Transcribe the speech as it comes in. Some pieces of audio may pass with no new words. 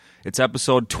It's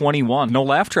episode 21. No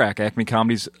Laugh Track, Acme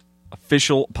Comedy's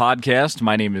official podcast.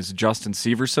 My name is Justin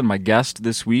Severson. My guest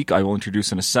this week, I will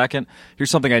introduce in a second. Here's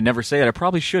something I never say, and I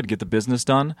probably should get the business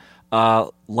done.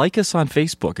 Like us on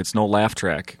Facebook. It's No Laugh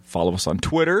Track. Follow us on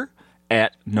Twitter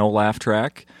at No Laugh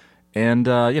Track. And,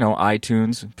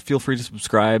 iTunes. Feel free to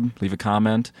subscribe, leave a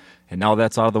comment. And now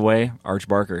that's out of the way, Arch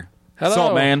Barker. Hello. What's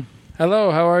up, man? Hello,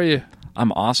 how are you?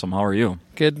 I'm awesome. How are you?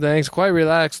 Good, thanks. Quite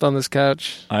relaxed on this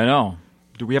couch. I know.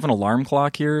 Do we have an alarm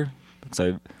clock here?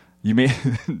 You may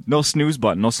no snooze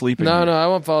button, no sleeping. No, here. I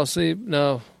won't fall asleep.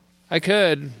 No. I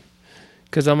could,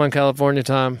 because I'm on California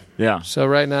time. Yeah. So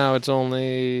right now it's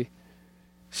only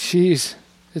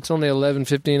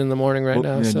 11:15 in the morning right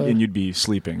now. And you'd be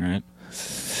sleeping, right?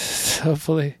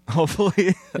 Hopefully.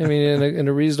 Hopefully. I mean, in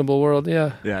a reasonable world,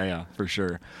 yeah. Yeah, for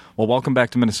sure. Well, welcome back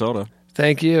to Minnesota.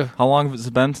 Thank you. How long has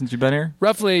it been since you've been here?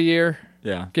 Roughly a year.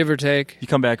 Yeah. Give or take. You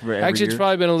come back every Actually, year? it's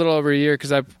probably been a little over a year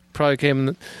because I probably came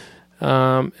in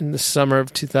the summer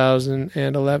of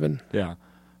 2011. Yeah.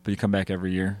 But you come back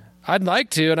every year? I'd like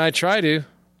to, and I try to.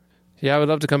 Yeah, I would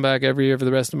love to come back every year for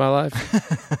the rest of my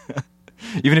life.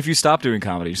 Even if you stop doing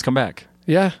comedy, just come back.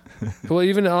 Yeah. Well,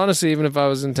 even if I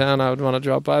was in town, I would want to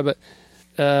drop by, but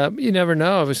you never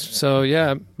know. So,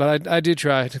 yeah, but I do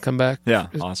try to come back. Yeah,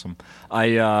 awesome.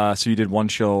 So you did one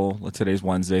show, today's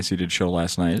Wednesday, so you did a show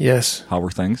last night. Yes. How were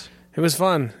things? It was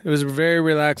fun. It was a very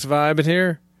relaxed vibe in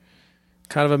here.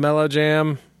 Kind of a mellow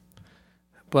jam,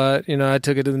 but, I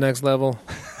took it to the next level.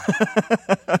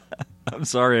 I'm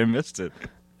sorry I missed it.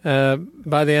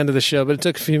 By the end of the show, but it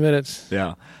took a few minutes.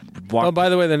 Yeah. Oh, by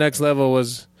the way, the next level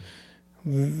wasn't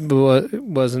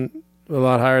a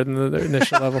lot higher than the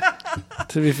initial level,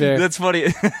 to be fair. That's funny.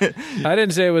 I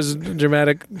didn't say it was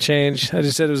dramatic change. I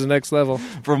just said it was the next level.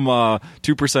 From 2%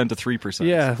 to 3%.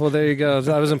 Yeah, well, there you go.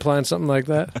 I was implying something like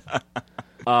that.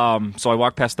 So I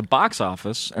walked past the box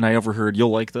office, and I overheard,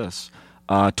 you'll like this,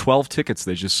 12 tickets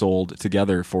they just sold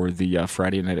together for the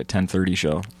Friday night at 10:30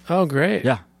 show. Oh, great.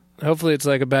 Yeah. Hopefully it's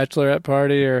like a bachelorette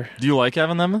party or... Do you like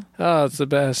having them? Oh, it's the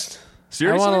best.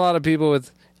 Seriously? I want a lot of people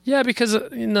with... Yeah, because,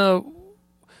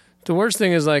 the worst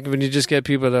thing is like when you just get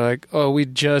people that are like, oh, we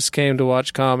just came to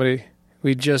watch comedy.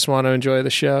 We just want to enjoy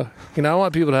the show. I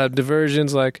want people to have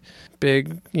diversions like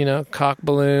big, cock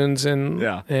balloons and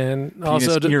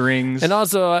also earrings. And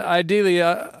also, ideally,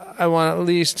 I want at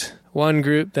least one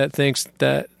group that thinks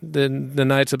that the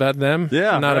night's about them,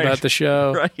 not about the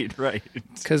show. Right.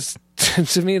 Because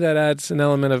to me, that adds an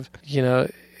element of,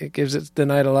 it gives the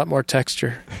night a lot more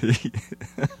texture.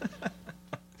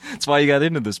 That's why you got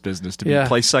into this business, to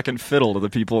play second fiddle to the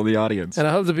people in the audience. And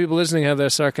I hope the people listening have their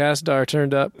sarcasdar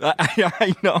turned up.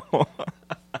 I know.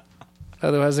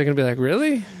 Otherwise, they're going to be like,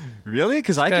 really? Really?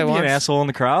 Because I can be an asshole in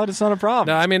the crowd. It's not a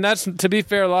problem. No, I mean, that's, to be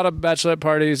fair, a lot of bachelorette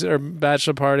parties or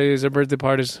bachelor parties or birthday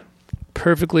parties,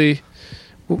 perfectly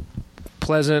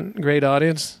pleasant, great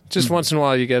audience. Just once in a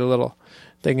while you get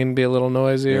they can be a little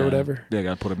noisy or whatever. Yeah,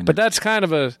 got to put them in. But that's kind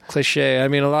of a cliche. I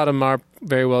mean, a lot of them are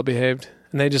very well behaved.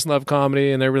 And they just love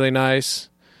comedy, and they're really nice.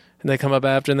 And they come up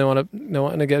after, and they want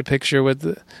to get a picture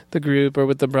with the group or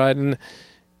with the bride, and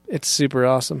it's super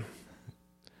awesome.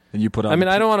 And you put on. I mean,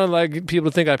 I don't want to like people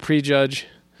to think I prejudge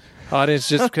audience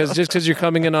just because you're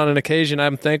coming in on an occasion.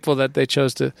 I'm thankful that they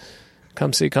chose to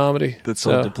come see comedy. That's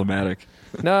so diplomatic.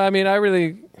 No, I mean, I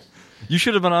really. You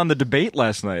should have been on the debate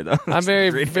last night. I'm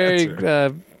very, very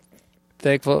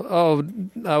thankful. Oh,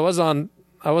 I wasn't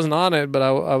on it, but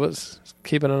I was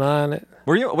keeping an eye on it.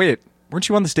 Were you? Wait, weren't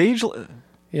you on the stage?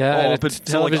 Yeah, I had a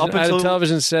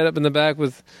television set up in the back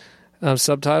with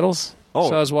subtitles. Oh.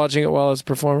 So I was watching it while I was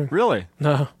performing. Really?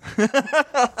 No.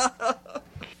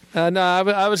 No,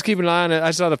 I was keeping an eye on it.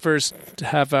 I saw the first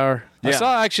half hour. Yeah. I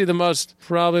saw actually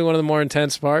probably one of the more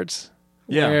intense parts.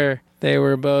 Yeah. Where they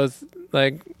were both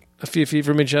like a few feet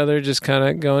from each other, just kind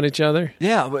of going at each other.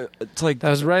 Yeah, but it's like...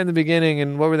 That was right in the beginning,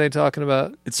 and what were they talking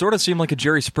about? It sort of seemed like a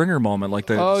Jerry Springer moment, like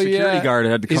the security guard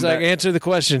had to come back. He's like, answer the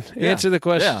question. Yeah. Answer the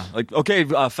question. Yeah, like, okay,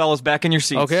 fellas, back in your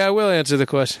seats. Okay, I will answer the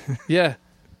question. Yeah.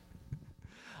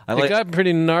 It got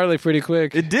pretty gnarly pretty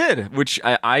quick. It did, which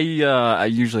I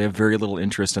usually have very little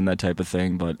interest in that type of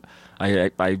thing, but I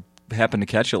happened to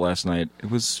catch it last night. It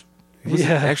was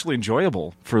actually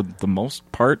enjoyable for the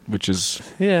most part, which is...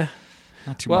 Yeah.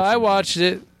 Not too much. Well, I watched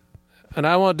it, and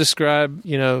I won't describe,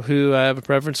 who I have a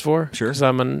preference for. Sure. Because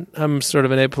I'm sort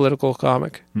of an apolitical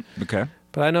comic. Okay.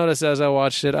 But I noticed as I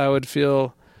watched it, I would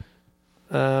feel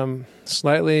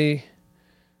slightly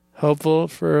hopeful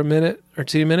for a minute or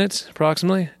 2 minutes,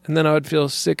 approximately. And then I would feel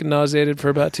sick and nauseated for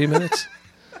about 2 minutes.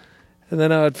 And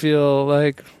then I would feel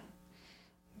like,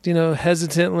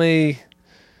 hesitantly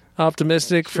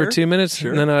optimistic for Sure, 2 minutes,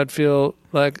 sure. and then I'd feel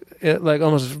like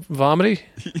almost vomity,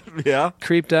 Yeah.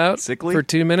 creeped out Sickly? for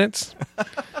 2 minutes,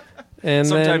 and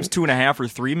Sometimes then 2.5 or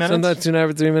 3 minutes. sometimes 2.5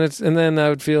 or 3 minutes, and then I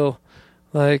would feel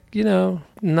like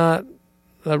not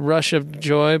a rush of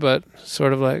joy, but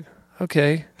sort of like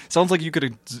okay, Sounds like you could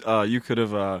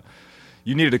have.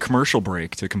 You needed a commercial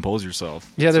break to compose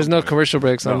yourself. yeah. There's no Something. commercial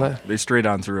breaks on No, that. they straight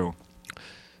on through.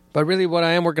 But really, what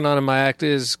I am working on in my act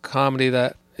is comedy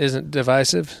that isn't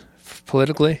divisive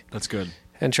politically, That's good.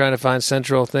 and trying to find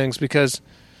central things because,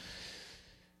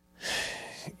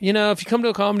 if you come to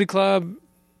a comedy club,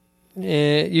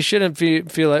 you shouldn't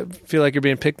feel like you're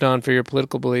being picked on for your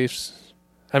political beliefs.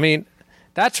 I mean,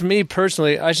 that's me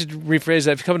personally. I should rephrase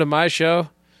that. If you come to my show,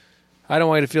 I don't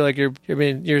want you to feel like you're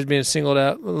being singled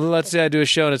out. Let's say I do a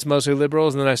show and it's mostly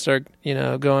liberals, and then I start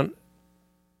going,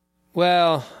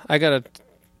 well, I gotta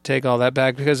take all that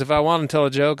back because if I want to tell a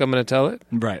joke, I'm going to tell it,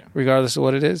 Right. regardless of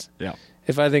what it is. Yeah.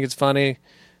 If I think it's funny,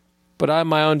 but I'm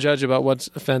my own judge about what's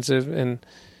offensive, and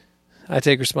I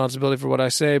take responsibility for what I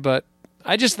say. But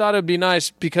I just thought it would be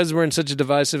nice, because we're in such a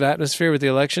divisive atmosphere with the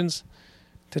elections,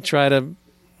 to try to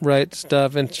write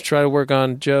stuff and to try to work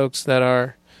on jokes that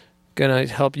are going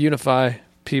to help unify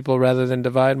people rather than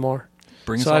divide more.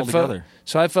 Bring us So all I fo- together.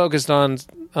 So I focused on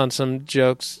some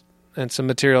jokes and some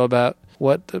material about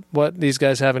what these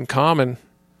guys have in common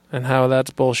and how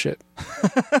that's bullshit,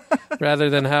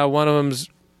 rather than how one of them's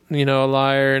a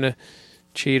liar and a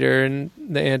cheater and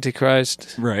the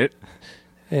Antichrist, Right.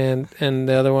 and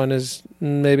the other one is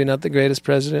maybe not the greatest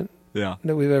president Yeah.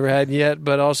 that we've ever had yet.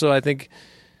 But also, I think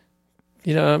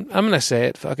I'm going to say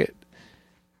it. Fuck it.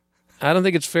 I don't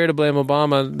think it's fair to blame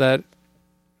Obama that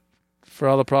for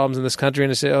all the problems in this country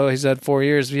and to say, oh, he's had 4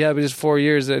 years. Yeah, but it's 4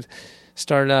 years that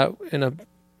started out in a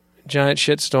giant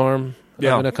shitstorm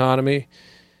Yeah. of an economy.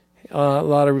 A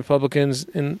lot of Republicans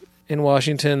in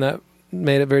Washington that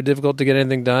made it very difficult to get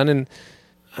anything done. And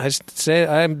I say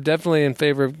I'm definitely in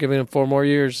favor of giving him 4 more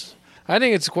years. I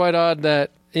think it's quite odd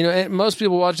that most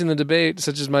people watching the debate,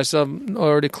 such as myself,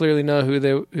 already clearly know who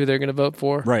they're going to vote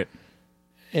for. Right.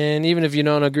 And even if you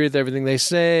don't agree with everything they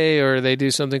say or they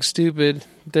do something stupid,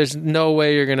 there's no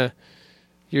way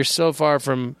you're so far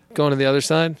from going to the other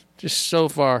side, just so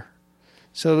far.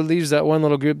 So it leaves that one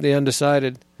little group, the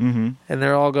undecided, Mm-hmm. and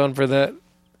they're all going for that.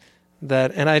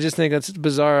 And I just think that's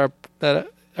bizarre that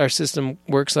our system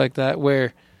works like that,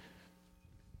 where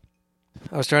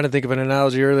I was trying to think of an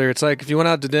analogy earlier. It's like if you went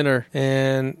out to dinner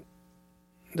and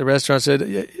the restaurant said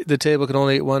the table could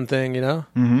only eat one thing,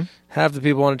 Mm-hmm. half the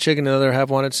people wanted chicken, the other half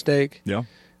wanted steak. Yeah.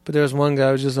 But there was one guy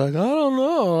who was just like, I don't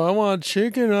know, I want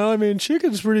chicken. I mean,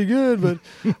 chicken's pretty good, but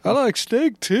I like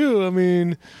steak too. I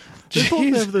mean, They both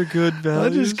jeez, have their good I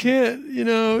values. just can't,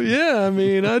 I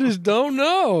mean, I just don't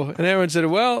know. And everyone said,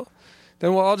 well,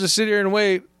 then we'll all just sit here and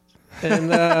wait. And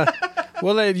why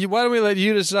don't we let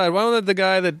you decide? Why don't we let the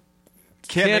guy that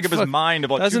Can't make up his mind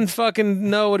about doesn't fucking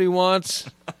know what he wants?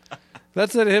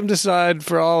 Let's let him decide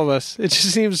for all of us. It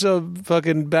just seems so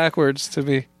fucking backwards to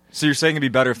me. So you're saying it'd be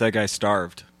better if that guy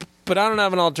starved? But I don't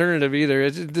have an alternative either.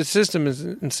 The system is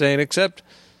insane, except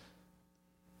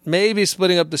maybe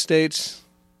splitting up the states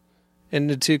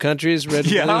into 2 countries, red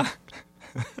and Yeah.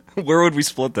 Where would we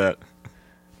split that?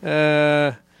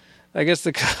 blue. I guess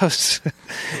the coast,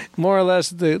 more or less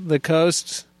the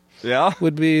coast Yeah.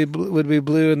 would be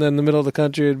blue, and then the middle of the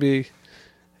country would be,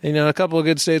 a couple of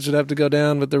good states would have to go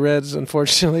down with the Reds,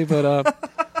 unfortunately. But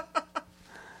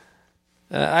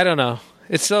I don't know.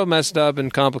 It's so messed up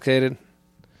and complicated.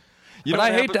 You But know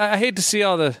I what I hate to see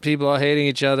all the people hating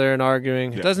each other and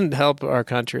arguing. Yeah. It doesn't help our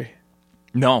country.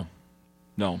 No.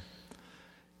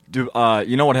 Do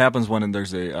you know what happens when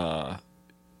there's a?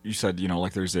 You said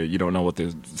like there's a. You don't know what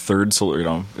the third.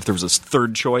 If there was a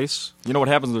third choice. You know what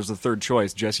happens? When there's a third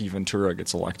choice. Jesse Ventura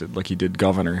gets elected, like he did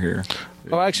governor here.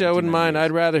 Oh, actually, I wouldn't mind.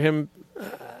 I'd rather him.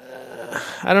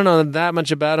 I don't know that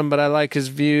much about him, but I like his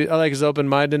view. I like his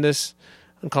open-mindedness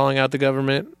on calling out the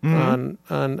government, and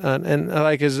I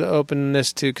like his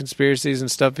openness to conspiracies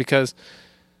and stuff, because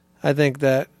I think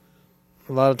that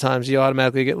a lot of times you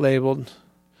automatically get labeled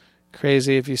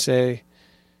crazy if you say,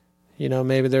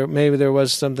 maybe there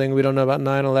was something we don't know about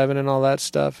 9/11 and all that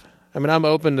stuff. I mean, I'm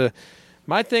open to.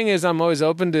 My thing is, I'm always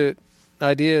open to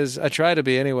ideas. I try to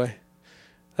be anyway.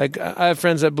 Like, I have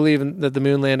friends that believe that the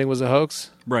moon landing was a hoax.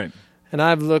 Right. And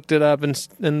I've looked it up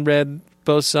and read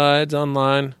both sides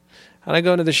online. And I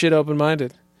go into the shit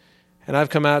open-minded. And I've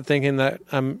come out thinking that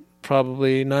I'm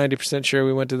probably 90% sure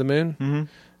we went to the moon. Mm-hmm.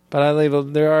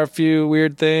 But there are a few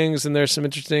weird things, and there's some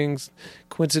interesting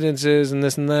coincidences and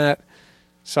this and that.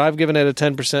 So I've given it a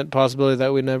 10% possibility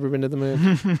that we'd never been to the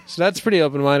moon. So that's pretty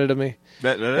open-minded of me.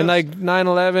 That And like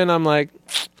 9/11, I'm like,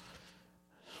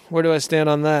 where do I stand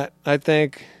on that? I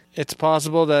think it's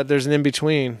possible that there's an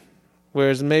in-between,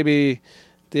 whereas maybe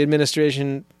the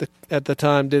administration at the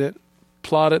time didn't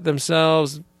plot it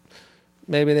themselves.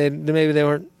 Maybe they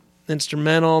weren't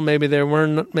instrumental. Maybe there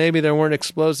weren't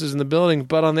explosives in the building.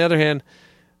 But on the other hand,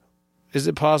 is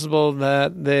it possible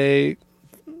that they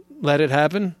let it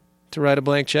happen to write a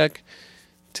blank check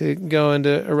to go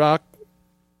into Iraq?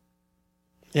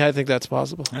 Yeah, I think that's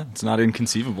possible. Yeah, it's not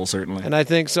inconceivable, certainly. And I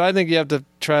think you have to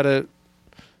try to.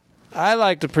 I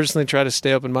like to personally try to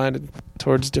stay open-minded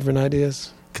towards different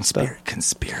ideas.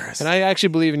 Conspiracy. And I actually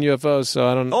believe in UFOs, so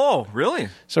I don't. Oh, really?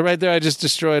 So right there, I just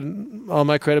destroyed all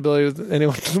my credibility with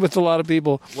anyone, with a lot of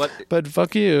people. What? But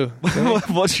fuck you. Okay?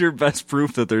 What's your best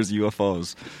proof that there's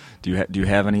UFOs? Do you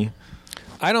have any?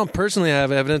 I don't personally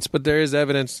have evidence, but there is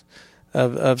evidence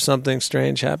of something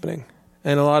strange happening,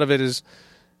 and a lot of it is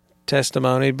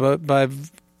testimony, but by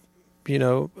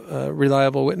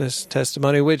reliable witness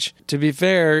testimony, which, to be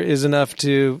fair, is enough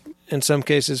to, in some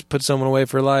cases, put someone away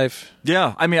for life.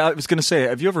 Yeah, I mean, I was going to say,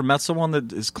 have you ever met someone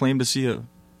that has claimed to see a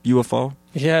UFO?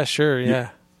 Yeah, sure, yeah.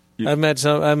 I've met.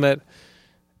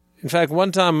 In fact,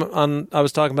 one time I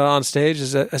was talking about on stage. I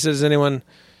said, "Has anyone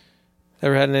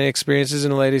ever had any experiences?"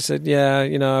 And a lady said, "Yeah,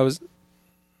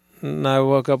 And I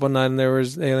woke up one night and there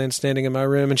was aliens standing in my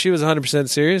room," and she was 100%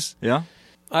 serious. Yeah,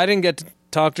 I didn't get to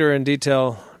talk to her in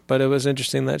detail, but it was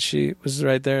interesting that she was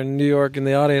right there in New York in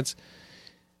the audience.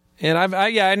 And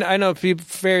I know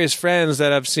various friends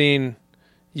that have seen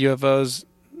UFOs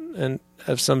and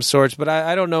of some sorts, but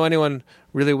I don't know anyone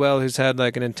really well who's had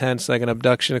like an intense, like an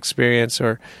abduction experience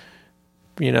or,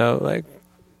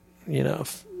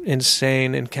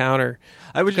 insane encounter.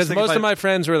 I would just because most of my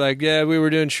friends were like, "Yeah, we were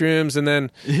doing shrooms," and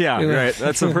then right.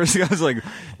 That's the first thing I was like,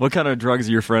 "What kind of drugs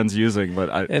are your friends using?"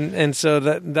 But and so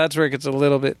that's where it gets a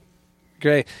little bit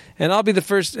gray. And I'll be the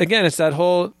first. Again, it's that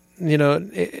whole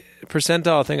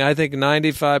percentile thing. I think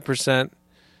 95%,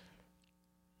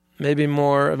 maybe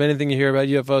more, of anything you hear about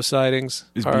UFO sightings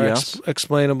is are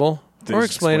explainable. Or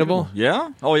explainable. Yeah?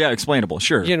 Oh, yeah, explainable,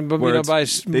 sure.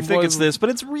 They think it's this,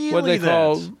 but it's really what they that.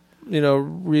 call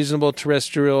reasonable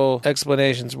terrestrial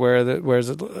explanations, where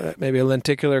there's maybe a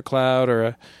lenticular cloud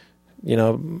or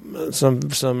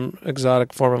some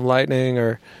exotic form of lightning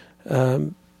or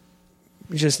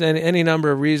just any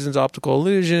number of reasons, optical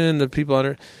illusion, the people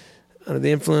under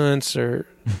the influence or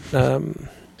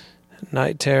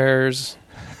night terrors.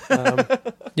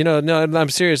 No, I'm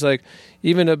serious. Like,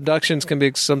 even abductions can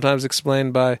be sometimes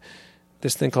explained by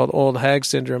this thing called old hag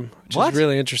syndrome, which is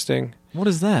really interesting. What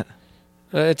is that?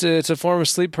 It's a form of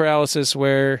sleep paralysis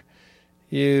where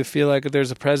you feel like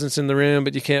there's a presence in the room,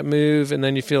 but you can't move, and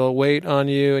then you feel a weight on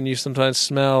you, and you sometimes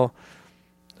smell.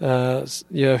 You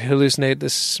hallucinate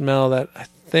this smell that I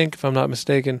think, if I'm not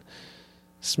mistaken,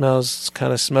 smells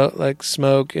kind of like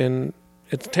smoke, and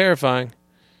it's terrifying.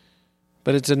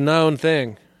 But it's a known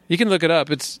thing. You can look it up.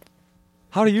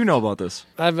 How do you know about this?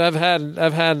 I've had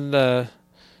a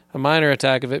minor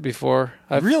attack of it before.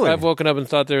 Really? I've woken up and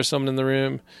thought there was someone in the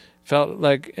room. Felt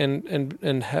like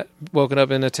and woken up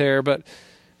in a terror, but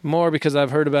more because I've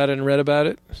heard about it and read about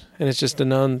it, and it's just a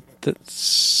known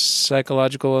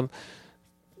psychological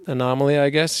anomaly, I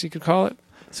guess you could call it.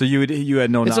 So you had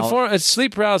no knowledge.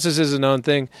 Sleep paralysis is a known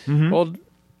thing. Mm-hmm.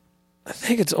 I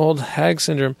think it's old hag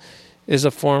syndrome is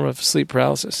a form of sleep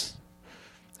paralysis,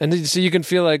 and so you can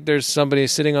feel like there's somebody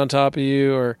sitting on top of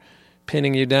you or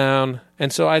pinning you down,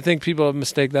 and so I think people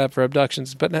mistake that for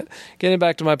abductions. But getting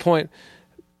back to my point.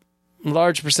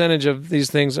 Large percentage of these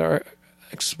things are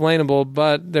explainable,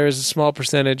 but there's a small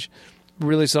percentage,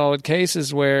 really solid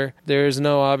cases where there is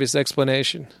no obvious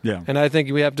explanation. Yeah. And I think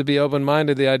we have to be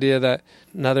open-minded to the idea that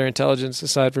another intelligence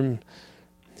aside from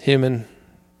human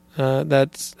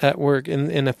that's at work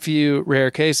in a few rare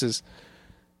cases.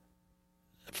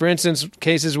 For instance,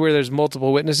 cases where there's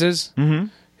multiple witnesses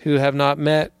who have not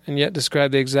met and yet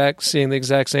describe seeing the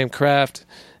exact same craft,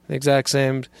 the exact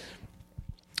same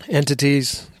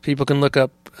entities. People can look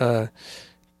up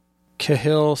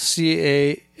Cahill, Cahill,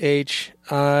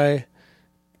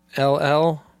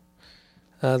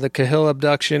 the Cahill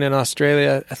abduction in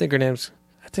Australia. I think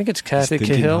it's Kathy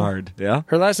Cahill. Hard. Yeah.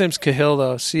 Her last name's Cahill,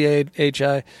 though,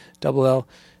 Cahill.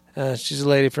 She's a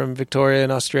lady from Victoria in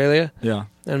Australia. Yeah.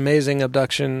 An amazing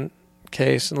abduction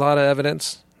case. A lot of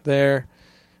evidence there.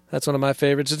 That's one of my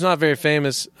favorites. It's not very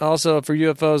famous. Also, for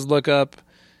UFOs, look up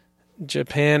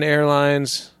Japan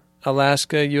Airlines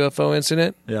Alaska UFO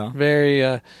incident. Yeah.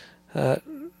 Very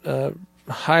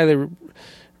highly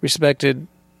respected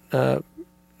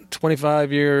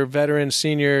 25-year veteran,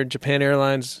 senior Japan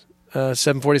Airlines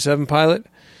 747 pilot.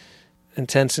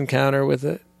 Intense encounter with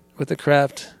a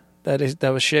craft that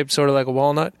was shaped sort of like a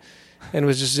walnut, and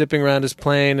was just zipping around his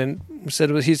plane. And said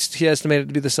he estimated it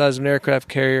to be the size of an aircraft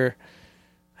carrier.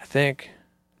 I think.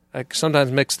 I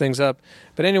sometimes mix things up,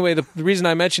 but anyway, the reason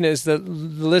I mention it is that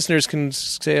the listeners can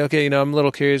say, okay, I'm a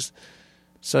little curious.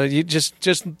 So you just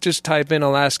type in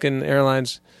Japan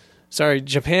Airlines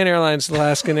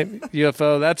Alaskan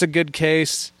UFO. That's a good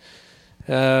case.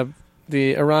 The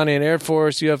Iranian Air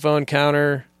Force UFO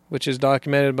encounter, which is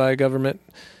documented by government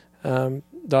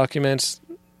documents.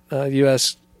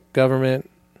 U.S. government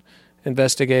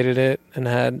investigated it and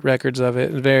had records of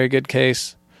it. A very good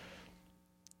case.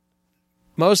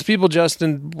 Most people,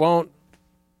 Justin, won't.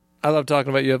 I love talking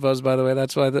about UFOs, by the way.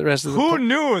 That's why the rest of the Who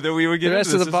knew that we would get the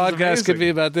rest into of the podcast could be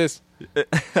about this.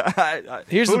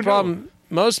 Here's the problem.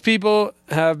 Most people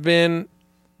have been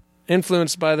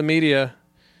influenced by the media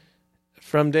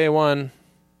from day one,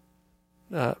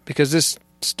 because this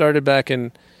started back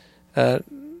in shortly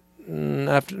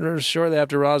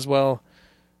after Roswell,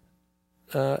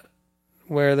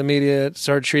 where the media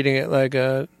started treating it like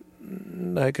a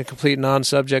complete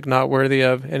non-subject, not worthy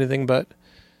of anything but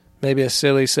maybe a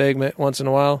silly segment once in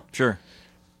a while. Sure.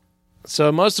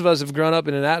 So most of us have grown up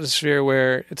in an atmosphere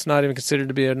where it's not even considered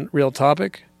to be a real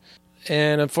topic.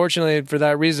 And unfortunately, for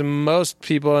that reason, most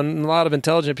people, and a lot of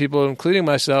intelligent people, including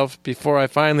myself, before I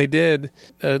finally did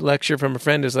a lecture from a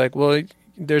friend, is like, well,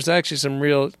 there's actually some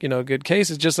real, good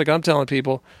cases, just like I'm telling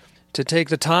people, to take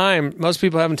the time. Most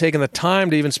people haven't taken the time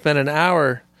to even spend an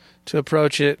hour to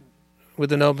approach it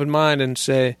with an open mind and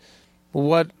say,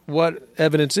 well, what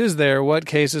evidence is there? What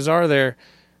cases are there?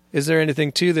 Is there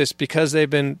anything to this? Because they've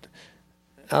been,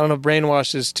 I don't know if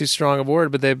brainwashed is too strong a word,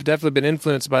 but they've definitely been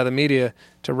influenced by the media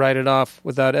to write it off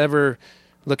without ever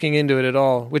looking into it at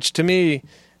all, which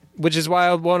is why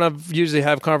I want to usually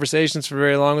have conversations for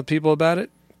very long with people about it.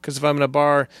 Because if I'm in a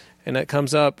bar and it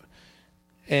comes up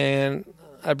and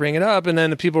I bring it up and then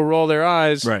the people roll their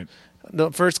eyes, right.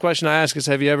 The first question I ask is,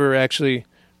 have you ever actually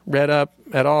read up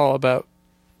at all about,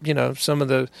 some of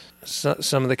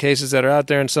the cases that are out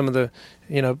there and some of the,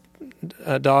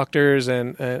 doctors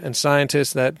and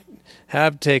scientists that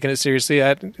have taken it seriously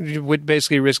would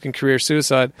basically risking career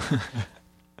suicide.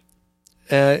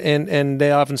 And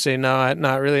they often say, no,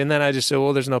 not really. And then I just say,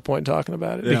 well, there's no point in talking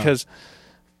about it because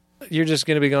you're just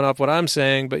going to be going off what I'm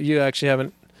saying, but you actually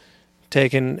haven't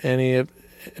taken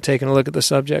a look at the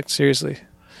subject seriously.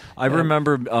 I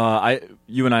remember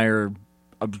you and I are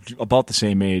about the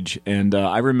same age, and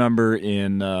I remember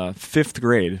in fifth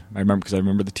grade, because I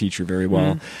remember the teacher very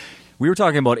well. Mm-hmm. We were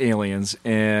talking about aliens,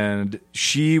 and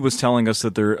she was telling us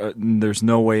that there's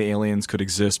no way aliens could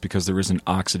exist because there isn't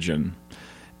oxygen.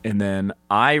 And then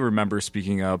I remember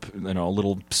speaking up, a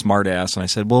little smart ass, and I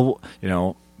said, well,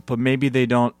 but maybe they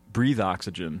don't breathe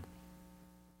oxygen.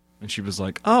 And she was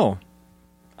like, oh,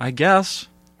 I guess.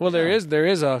 Well, there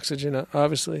is oxygen,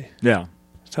 obviously. Yeah.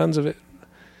 Tons of it.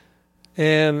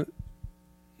 And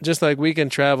just like we can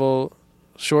travel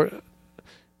short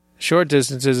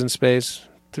distances in space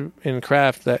in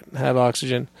craft that have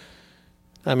oxygen.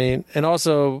 I mean, and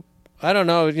also, I don't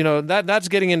know, that's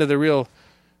getting into the real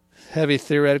heavy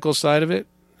theoretical side of it.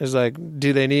 Is like,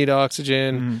 do they need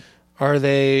oxygen? Mm-hmm. Are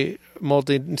they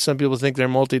some people think they're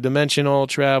multi-dimensional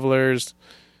travelers.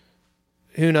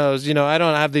 Who knows? I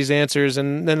don't have these answers.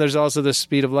 And then there's also the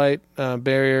speed of light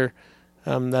barrier.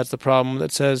 That's the problem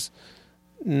that says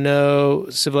no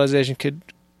civilization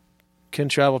can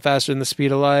travel faster than the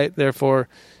speed of light. Therefore,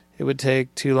 it would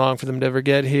take too long for them to ever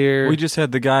get here. We just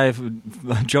had the guy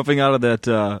jumping out of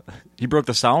that. He broke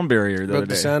the sound barrier the other day. Broke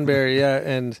the sound barrier,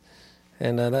 yeah, and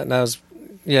that was.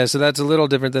 Yeah, so that's a little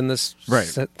different than this, right?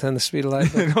 Than the speed of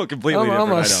light. No, completely different.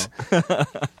 Almost. I know.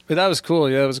 But that was cool.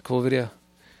 Yeah, that was a cool video.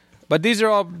 But these are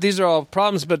all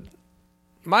problems. But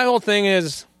my whole thing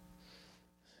is,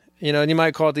 and you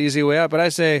might call it the easy way out. But I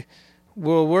say,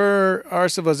 well, our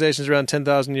civilization is around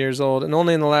 10,000 years old, and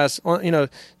only in the last, 200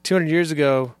 years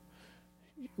ago,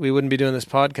 we wouldn't be doing this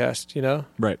podcast.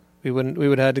 Right? We would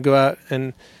have had to go out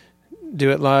and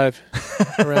do it live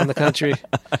around the country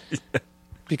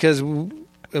because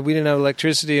we didn't have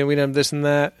electricity and we didn't have this and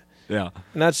that. Yeah.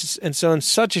 And so in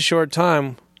such a short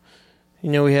time,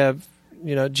 we have,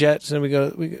 jets and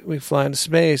we fly into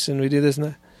space and we do this and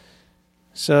that.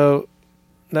 So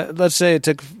let's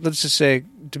just say,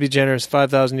 to be generous,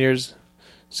 5,000 years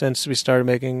since we started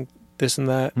making this and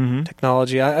that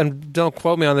technology. And don't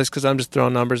quote me on this because I'm just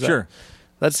throwing numbers out. Sure.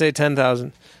 Let's say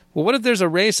 10,000. Well, what if there's a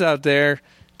race out there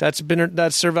that's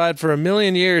survived for 1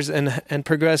 million years and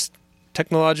progressed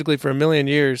technologically for 1 million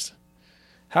years?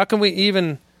 How can we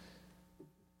even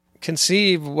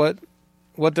conceive what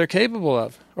they're capable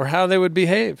of or how they would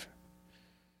behave.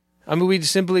 I mean, we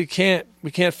simply can't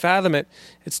fathom it.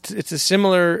 It's a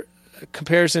similar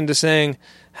comparison to saying,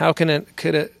 how can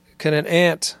an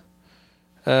ant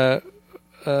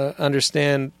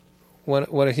understand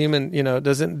what a human,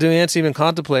 do ants even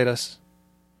contemplate us?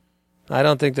 I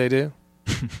don't think they do.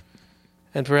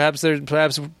 And perhaps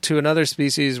to another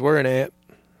species we're an ant,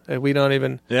 and we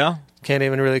can't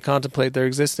even really contemplate their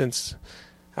existence.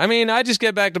 I mean, I just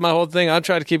get back to my whole thing. I'll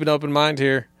try to keep an open mind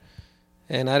here.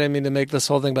 And I didn't mean to make this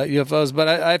whole thing about UFOs, but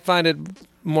I find it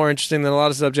more interesting than a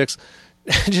lot of subjects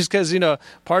just because,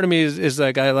 part of me is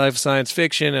like, I love science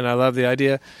fiction and I love the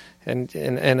idea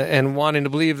and wanting to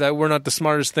believe that we're not the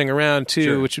smartest thing around too,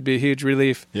 sure. Which would be a huge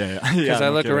relief. Yeah. Because I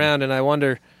look around and I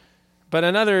wonder. But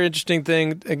another interesting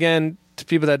thing, again, to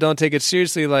people that don't take it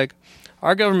seriously, like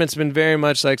our government's been very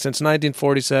much like since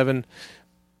 1947,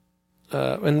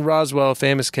 in Roswell,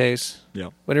 famous case. Yeah.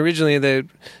 When originally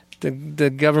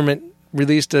the government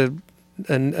released a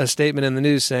statement in the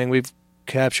news saying we've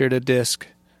captured a disc.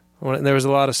 And there was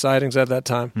a lot of sightings at that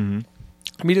time. Mm-hmm.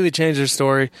 Immediately changed their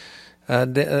story. A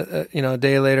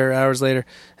day later, hours later,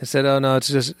 and said, "Oh no, it's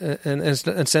just."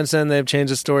 And since then, they've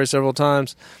changed the story several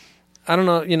times. I don't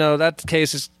know. That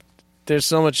case is. There's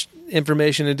so much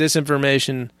information and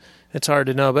disinformation. It's hard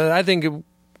to know, but I think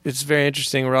it's very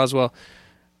interesting, Roswell.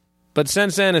 But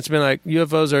since then, it's been like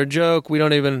UFOs are a joke. We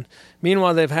don't even.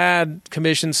 Meanwhile, they've had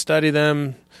commissions study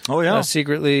them. Oh yeah,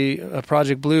 secretly,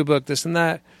 Project Blue Book, this and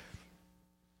that.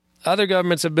 Other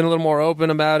governments have been a little more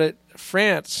open about it.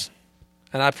 France,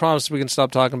 and I promise we can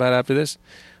stop talking about it after this.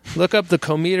 Look up the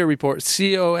COMETA report,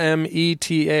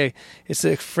 COMETA. It's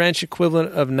the French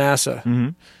equivalent of NASA. Mm-hmm.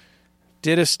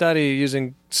 Did a study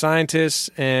using scientists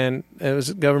and it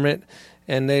was government,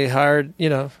 and they hired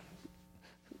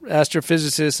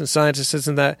astrophysicists and scientists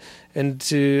and that, and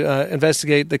to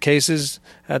investigate the cases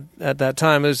at that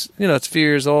time. It was it's a few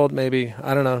years old, maybe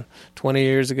 20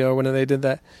 years ago when they did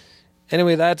that.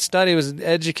 Anyway, that study was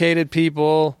educated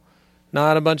people,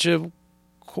 not a bunch of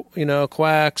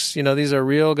quacks. These are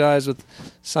real guys with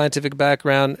scientific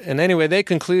background. And anyway, they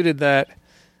concluded that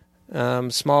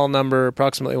small number,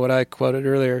 approximately what I quoted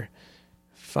earlier,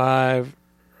 5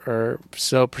 or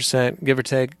so percent, give or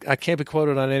take. I can't be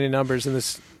quoted on any numbers in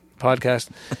this podcast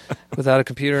without a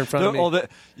computer in front of me.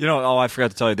 I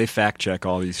forgot to tell you, they fact check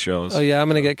all these shows. Oh yeah, I'm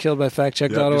going to get killed by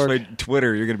factcheck.org. Just like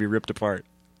Twitter, you're going to be ripped apart.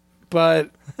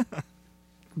 But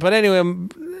anyway,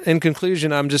 in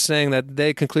conclusion, I'm just saying that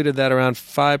they concluded that around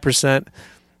 5%,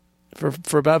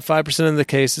 for about 5% of the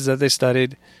cases that they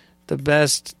studied, the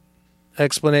best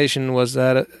explanation was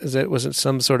that it was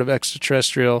some sort of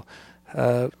extraterrestrial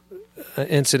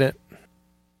incident.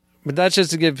 But that's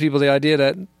just to give people the idea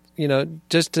that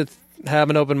just to have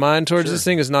an open mind towards this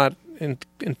thing is not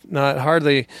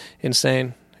hardly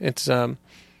insane. It's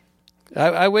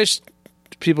I wish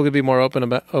people could be more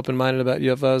open-minded about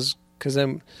UFOs, because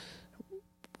then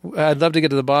I'd love to get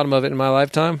to the bottom of it in my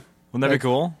lifetime. Wouldn't that be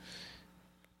cool?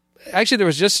 Actually, there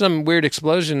was just some weird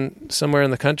explosion somewhere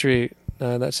in the country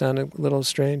that sounded a little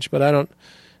strange, but I don't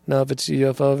know if it's a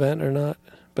UFO event or not.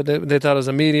 But they thought it was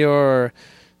a meteor or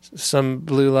some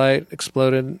blue light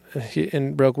exploded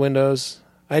and broke windows.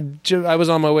 I was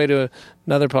on my way to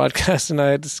another podcast, and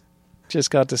I just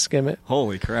got to skim it.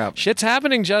 Holy crap. Shit's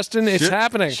happening, Justin. It's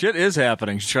happening. Shit is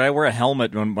happening. Should I wear a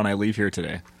helmet when I leave here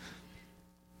today?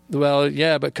 Well,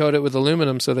 yeah, but coat it with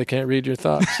aluminum so they can't read your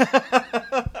thoughts.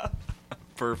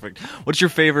 Perfect. What's your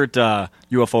favorite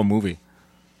UFO movie?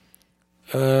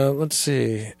 Let's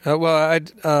see.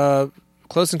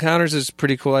 Close Encounters is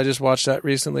pretty cool. I just watched that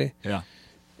recently. Yeah.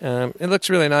 It looks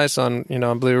really nice on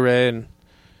on Blu-ray,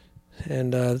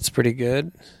 and it's pretty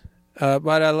good. But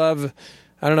I love.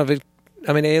 I don't know if it.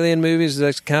 I mean, Alien movies,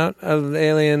 does that count?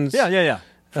 Aliens. Yeah.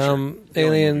 Sure.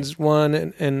 Aliens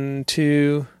 1 and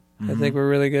 2. I think were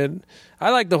really good.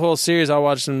 I like the whole series. I'll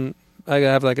watch them. I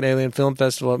have like an alien film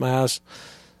festival at my house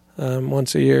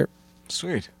once a year.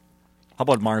 Sweet. How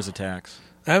about Mars Attacks?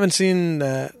 I haven't seen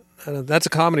that. That's a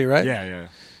comedy, right? Yeah.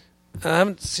 I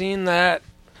haven't seen that.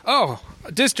 Oh,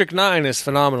 District 9 is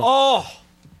phenomenal. Oh,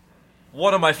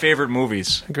 one of my favorite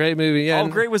movies. Great movie, yeah. How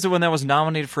great was it when that was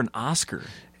nominated for an Oscar?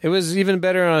 It was even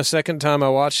better on a second time I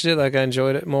watched it. Like, I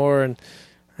enjoyed it more, and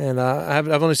I've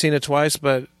only seen it twice,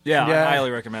 but yeah, I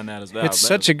highly recommend that as well. It's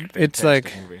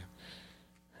movie.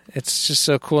 It's just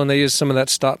so cool, and they use some of that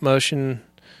stop motion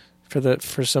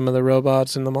for some of the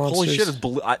robots and the monsters. Holy shit!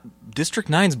 District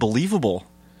 9's believable.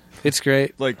 It's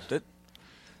great. Like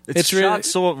it's shot really,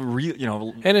 so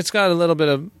real, and it's got a little bit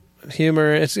of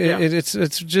humor. It's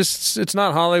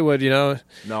not Hollywood, No,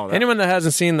 anyone that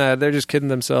hasn't seen that, they're just kidding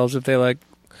themselves if they like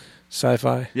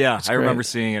sci-fi. Yeah, It's I remember great.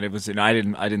 seeing it. It was, I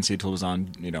didn't see it till it was on,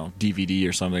 DVD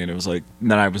or something, and it was like, and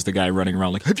then I was the guy running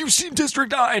around like, "Have you seen District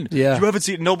 9? Yeah. You haven't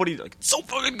seen it. Nobody, like, it's so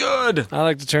fucking good." I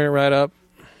like to turn it right up.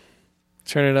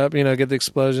 Turn it up, get the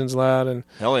explosions loud, and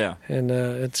Hell yeah.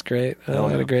 it's great. Hell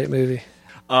What yeah. a great movie.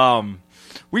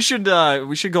 We should go.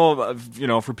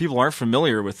 For people who aren't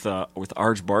familiar with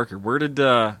Arj Barker, where did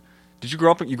you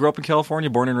grow up? You grew up in California,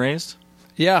 born and raised?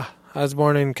 Yeah, I was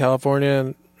born in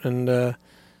California and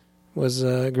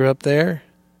grew up there.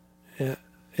 Yeah,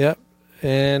 yep,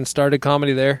 and started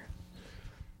comedy there.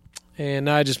 And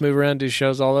now I just move around, do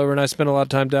shows all over, and I spent a lot of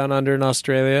time down under in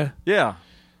Australia, Yeah.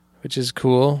 which is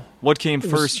cool. What came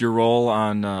first? Your role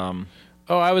on?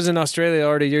 Oh, I was in Australia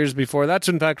already years before. That's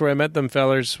in fact where I met them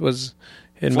fellers. Was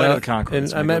in Flight of the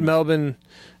Conchords, I my met goodness. Melbourne.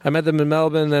 I met them in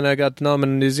Melbourne. Then I got to know them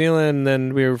in New Zealand. And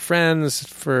then we were friends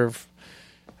for.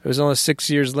 It was only 6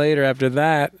 years later after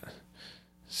that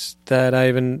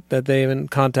that they even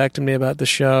contacted me about the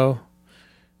show.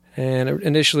 And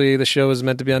initially, the show was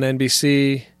meant to be on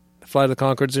NBC. Flight of the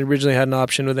Conchords originally had an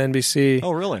option with NBC.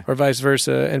 Oh, really? Or vice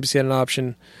versa. NBC had an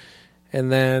option. And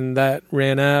then that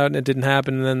ran out and it didn't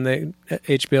happen. And then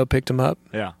HBO picked them up.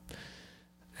 Yeah.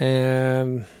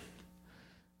 And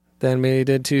then we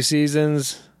did 2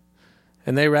 seasons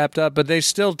and they wrapped up, but they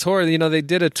still toured. They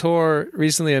did a tour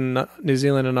recently in New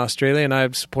Zealand and Australia, and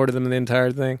I've supported them in the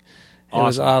entire thing. It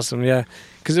was awesome. Yeah.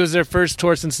 Because it was their first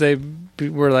tour since they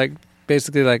were like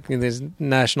basically like these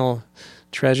national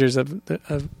treasures of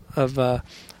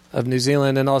New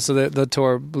Zealand, and also the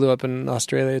tour blew up in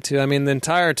Australia too. I mean, the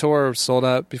entire tour sold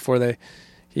out before they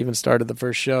even started the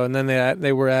first show, and then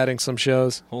they were adding some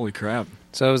shows. Holy crap!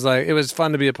 So it was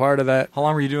fun to be a part of that. How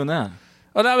long were you doing that?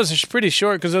 Oh, that was pretty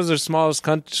short because those are smallest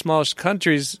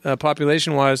countries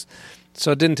population wise,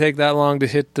 so it didn't take that long to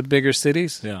hit the bigger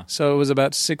cities. Yeah. So it was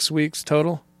about 6 weeks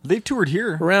total. They've toured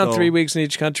here Around though. 3 weeks in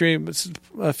each country, but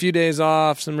a few days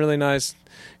off, some really nice,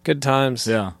 good times.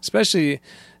 Yeah. Especially,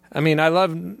 I mean, I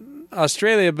love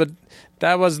Australia, but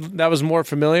that was more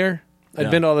familiar. I'd Yeah.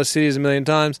 been to all the cities a million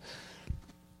times.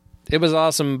 It was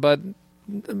awesome, but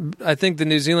I think the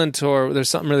New Zealand tour, there's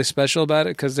something really special about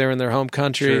it because they're in their home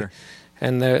country, Sure.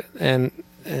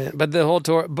 but the whole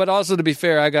tour. But also, to be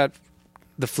fair, I got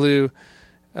the flu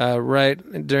right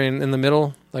in the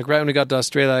middle, like right when we got to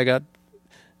Australia, I got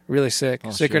really sick,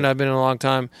 sicker shit. than I've been in a long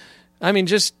time. I mean,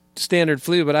 just standard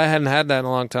flu, but I hadn't had that in a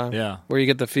long time. Yeah. Where you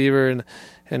get the fever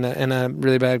and a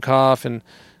really bad cough, and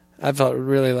I felt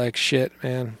really like shit,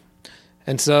 man.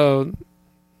 And so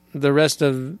the rest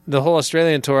of the whole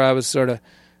Australian tour, I was sort of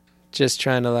just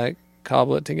trying to like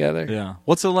cobble it together. Yeah.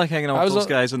 What's it like hanging out I with was those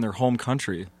guys in their home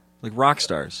country, like rock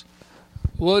stars?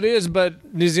 Well, it is,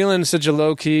 but New Zealand is such a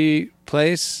low key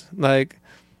place. Like,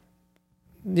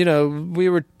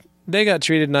 they got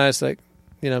treated nice. Like,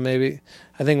 maybe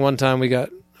I think one time we got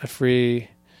a free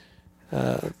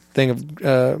thing of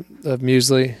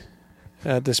muesli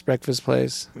at this breakfast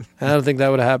place. I don't think that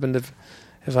would have happened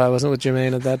if I wasn't with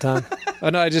Jermaine at that time. Oh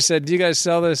no, I just said, "Do you guys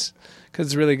sell this? Because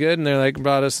it's really good." And they're like,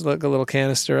 brought us like a little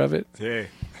canister of it. Hey,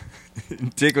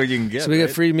 take what you can get. So we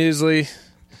get free muesli.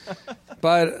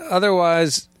 But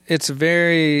otherwise, it's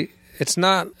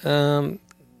not that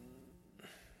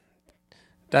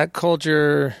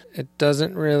culture. It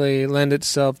doesn't really lend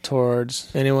itself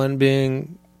towards anyone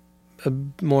being a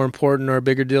more important or a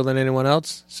bigger deal than anyone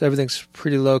else. So everything's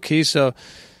pretty low key. So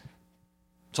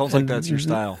Sounds like that's your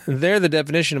style. they're the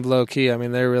definition of low key. I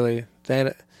mean, they're really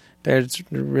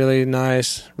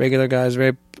nice, regular guys,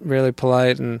 very really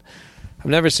polite, and I've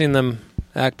never seen them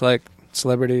act like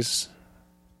celebrities.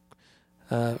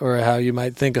 Or how you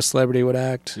might think a celebrity would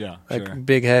act, Yeah, like sure.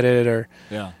 big-headed or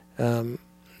Yeah.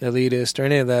 elitist or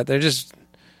any of that. They're just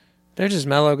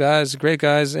mellow guys, great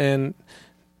guys, and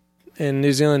in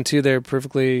New Zealand too, they're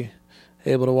perfectly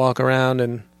able to walk around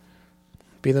and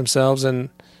be themselves. And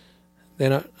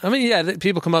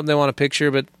people come up and they want a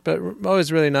picture, but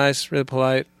always really nice, really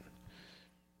polite.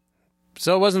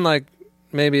 So it wasn't like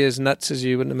maybe as nuts as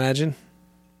you would imagine.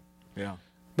 Yeah.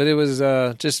 But it was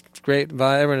just great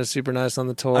vibe. Everyone was super nice on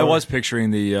the tour. I was picturing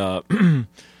the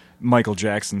Michael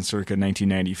Jackson circa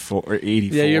 1994 or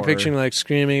 84. Yeah, you're picturing like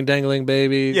screaming, dangling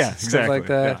babies, yeah, stuff exactly. like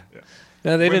that. Yeah, yeah.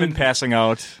 No, they Women didn't. passing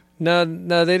out. No,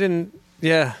 they didn't.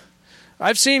 Yeah,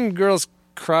 I've seen girls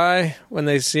cry when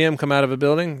they see him come out of a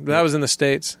building. That was in the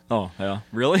States. Oh, yeah.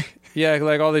 Really? Yeah,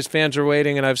 like all these fans are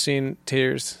waiting, and I've seen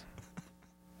tears.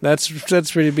 That's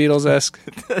pretty Beatles-esque.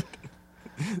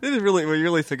 They didn't really, when you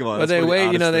really think about it. But that's they one of the wait,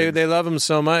 oddest things. they love him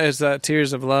so much. It's that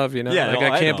tears of love, Yeah, like no,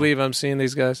 I I can't know. believe I'm seeing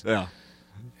these guys. Yeah.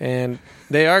 And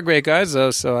they are great guys, though.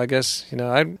 So I guess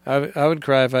I would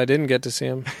cry if I didn't get to see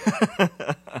them.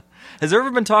 Has there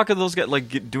ever been talk of those guys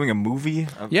doing a movie?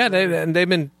 Yeah,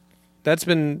 that's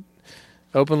been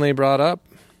openly brought up,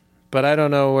 but I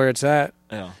don't know where it's at.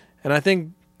 Yeah. And I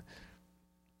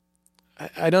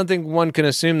don't think one can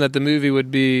assume that the movie would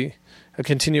be a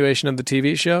continuation of the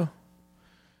TV show.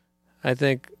 I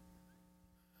think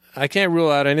I can't rule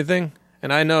out anything,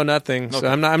 and I know nothing, Okay. so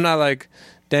I'm not like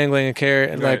dangling a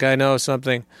carrot like Right. I know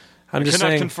something. I'm just cannot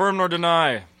saying. confirm nor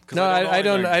deny. 'Cause No, I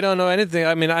anything. don't know anything.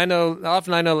 I mean, I know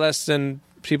less than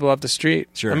people off the street.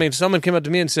 Sure. I mean, someone came up to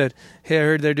me and said, "Hey, I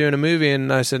heard they're doing a movie,"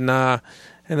 and I said, "Nah."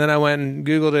 And then I went and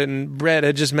Googled it, and Brett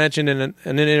had just mentioned in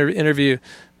an interview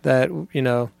that,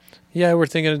 yeah, we're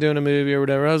thinking of doing a movie or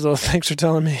whatever. I was like, thanks for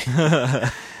telling me.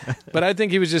 But I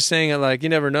think he was just saying it like, you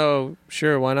never know.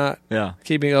 Sure, why not? Yeah.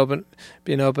 Being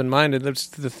open-minded. That's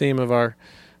the theme of our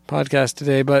podcast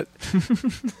today. But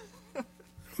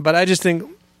but I just think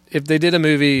if they did a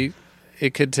movie,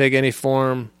 it could take any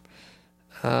form,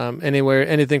 anywhere,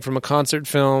 anything from a concert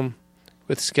film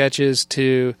with sketches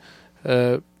to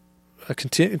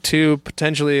to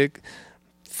potentially,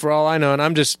 for all I know, and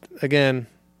I'm just, again,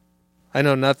 I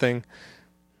know nothing.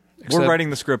 We're writing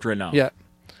the script right now. Yeah.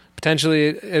 Potentially,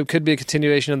 it could be a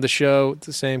continuation of the show with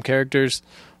the same characters,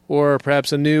 or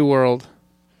perhaps a new world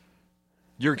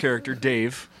Your character,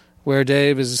 Dave. where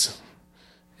Dave is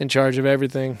in charge of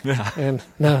everything. Yeah. And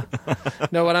no,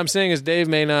 what I'm saying is Dave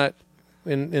may not,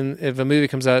 if a movie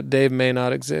comes out, Dave may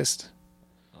not exist.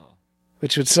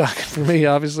 Which would suck for me,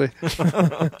 obviously.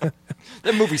 That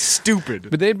movie's stupid.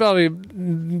 But they'd probably,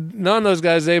 knowing those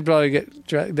guys, they'd probably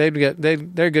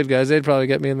they're good guys. They'd probably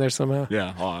get me in there somehow.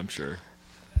 Yeah. Oh, I'm sure.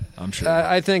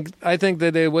 I think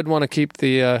that they would want to keep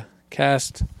the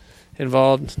cast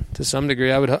involved to some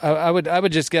degree. I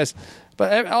would just guess,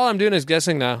 but all I'm doing is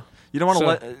guessing now. You don't want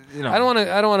to So, I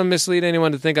don't want to mislead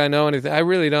anyone to think I know anything. I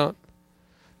really don't.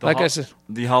 I said,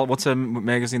 what's a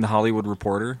magazine? The Hollywood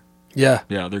Reporter. yeah,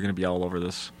 Yeah, they're going to be all over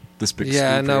this big.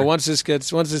 yeah. scoop No, here. once this hits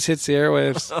the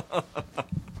airwaves.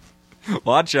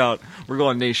 Watch out. We're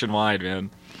going nationwide, man.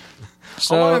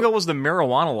 So, How long ago was the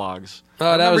marijuana logs? Oh,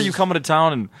 I that remember was- you coming to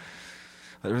town, and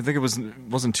I think it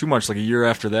wasn't too much. Like a year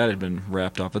after that had been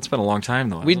wrapped up. It's been a long time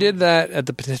though. we hasn't did that at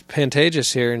the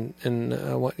Pantages here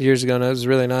years ago, and it was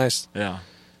really nice. it? Yeah,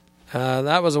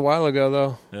 That was a while ago,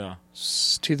 though. yeah.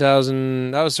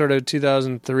 2000. That was sort of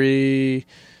 2003.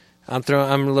 I'm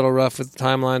a little rough with the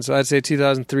timeline, so I'd say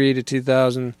 2003 to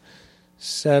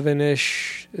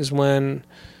 2007-ish is when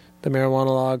the marijuana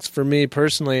logs, for me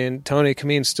personally, and Tony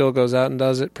Kameen still goes out and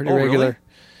does it pretty regular. Really?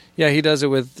 Yeah, he does it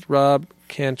with Rob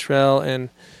Cantrell and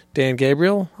Dan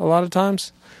Gabriel a lot of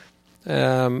times.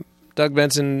 Doug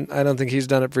Benson, I don't think he's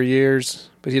done it for years,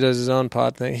 but he does his own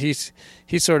pot thing. He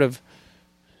sort of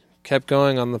kept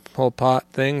going on the whole pot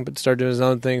thing, but started doing his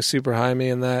own thing, super high me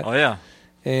and that. Oh yeah.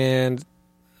 And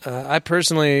I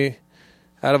personally,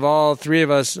 out of all three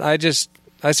of us, I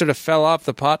sort of fell off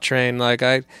the pot train. Like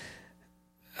I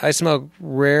smoke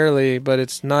rarely, but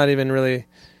it's not even really.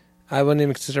 I wouldn't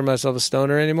even consider myself a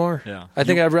stoner anymore. Yeah. I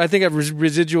think I have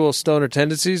residual stoner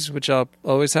tendencies, which I'll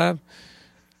always have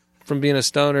from being a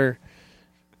stoner.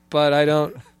 But I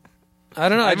don't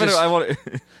know.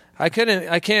 I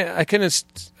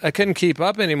couldn't keep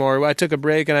up anymore. I took a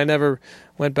break and I never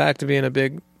went back to being a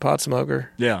big pot smoker.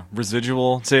 Yeah,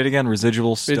 residual. Say it again.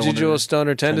 Residual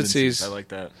Stoner tendencies. I like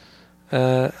that.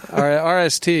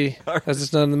 RST, as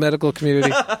it's known in the medical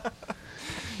community,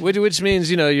 which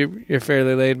means you're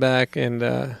fairly laid back and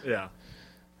Yeah.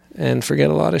 and forget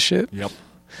a lot of shit. Yep.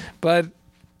 But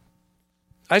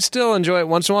I still enjoy it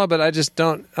once in a while. But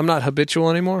I'm not habitual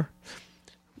anymore,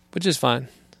 which is fine.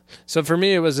 So for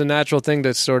me, it was a natural thing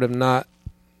to sort of not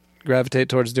gravitate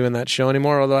towards doing that show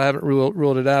anymore, although I haven't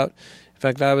ruled it out. In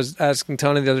fact, I was asking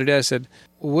Tony the other day, I said,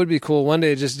 it would be cool one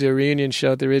day just to do a reunion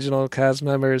show with the original cast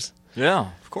members. Yeah,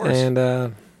 of course.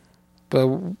 And, but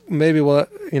maybe well,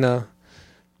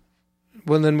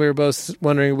 then we were both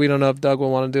wondering, we don't know if Doug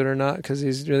will want to do it or not because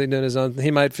he's really doing his own.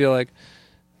 He might feel like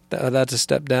that's a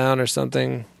step down or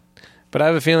something. But I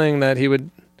have a feeling that he would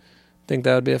think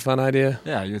that would be a fun idea.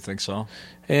 Yeah, you think so?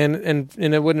 And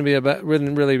it wouldn't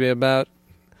really be about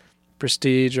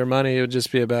prestige or money. It would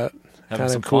just be about Having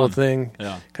kind some of cool fun. thing.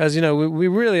 Yeah. Because we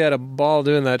really had a ball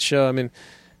doing that show. I mean,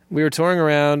 we were touring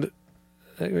around.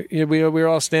 We were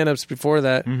all stand-ups before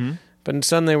that, Mm-hmm. but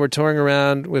suddenly we're touring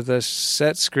around with a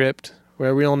set script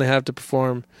where we only have to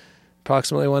perform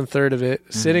approximately 1/3 of it,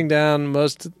 sitting down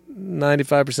most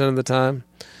 95% of the time.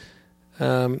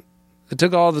 It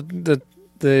took all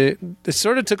it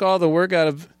sort of took all the work out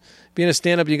of being a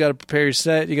stand-up. You got to prepare your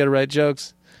set, you got to write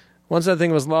jokes. Once that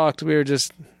thing was locked, we were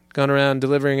just going around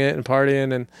delivering it and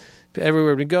partying and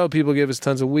everywhere we go, people give us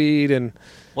tons of weed and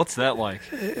What's that like?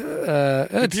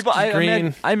 it's People,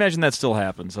 green. I imagine that still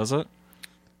happens, does it?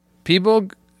 People,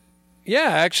 yeah,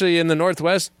 actually in the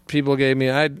Northwest, people gave me.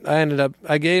 I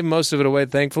gave most of it away.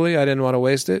 Thankfully, I didn't want to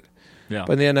waste it. Yeah.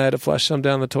 But in the end, I had to flush some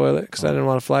down the toilet because I didn't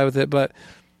want to fly with it. But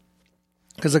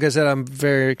because, like I said, I'm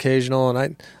very occasional,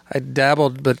 and I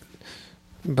dabbled, but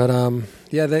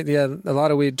yeah, a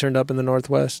lot of weed turned up in the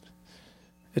Northwest.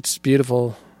 It's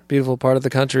beautiful, beautiful part of the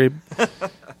country.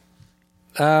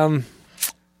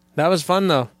 That was fun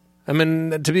though. I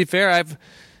mean, to be fair,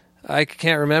 I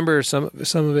can't remember some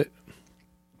of it.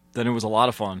 Then it was a lot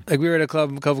of fun. Like we were at a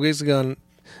club a couple weeks ago, and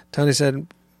Tony said,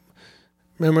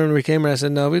 "Remember when we came here?" I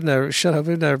said, "No, we've never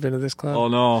been to this club." Oh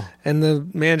no! And the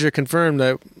manager confirmed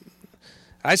that.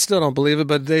 I still don't believe it,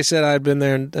 but they said I'd been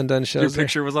there and done shows. Your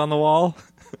picture was on the wall?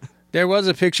 There was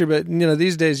a picture, but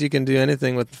these days you can do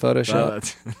anything with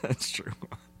Photoshop. That's true.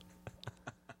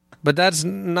 But that's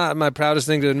not my proudest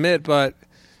thing to admit, but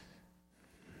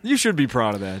you should be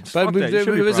proud of that. But it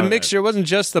was a mixture. It wasn't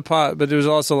just the pot, but there was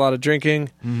also a lot of drinking,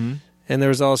 mm-hmm. and there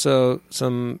was also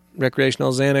some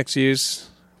recreational Xanax use,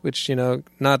 which,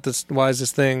 not the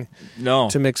wisest thing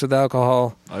to mix with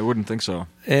alcohol. I wouldn't think so.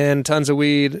 And tons of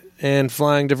weed and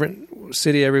flying different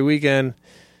city every weekend.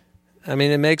 I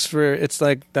mean, it's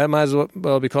like that might as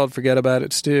well be called forget about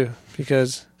it stew,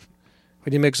 because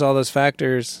when you mix all those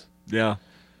factors. Yeah.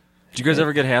 Did you guys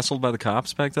ever get hassled by the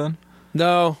cops back then?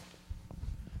 No.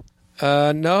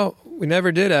 No, we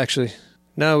never did actually.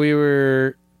 No, we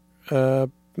were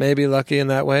maybe lucky in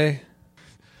that way.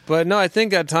 But no, I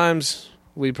think at times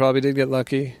we probably did get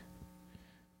lucky.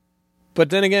 But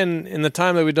then again, in the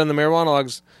time that we've done the marijuana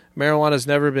logs, marijuana's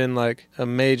never been like a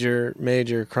major,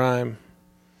 major crime.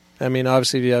 I mean,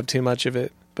 obviously if you have too much of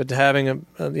it, but having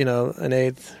an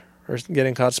eighth or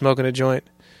getting caught smoking a joint,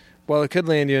 well, it could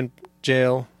land you in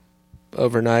jail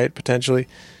overnight, potentially.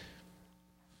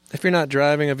 If you're not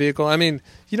driving a vehicle, I mean,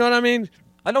 you know what I mean?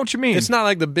 I know what you mean. It's not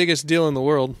like the biggest deal in the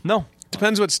world. No.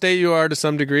 Depends what state you are to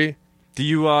some degree. Do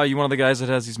you one of the guys that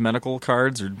has these medical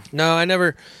cards? Or No, I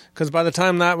never, because by the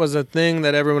time that was a thing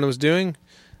that everyone was doing,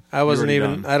 I wasn't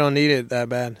even, I don't need it that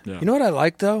bad. Yeah. You know what I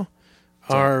like though?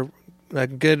 Are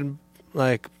like good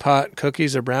like pot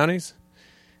cookies or brownies.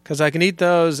 Because I can eat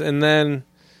those and then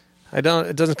it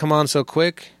doesn't come on so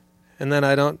quick. And then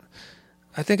I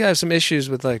think I have some issues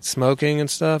with like smoking and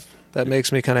stuff that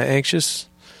makes me kind of anxious.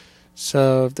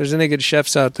 So if there's any good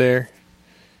chefs out there,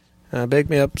 bake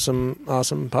me up some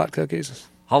awesome pot cookies.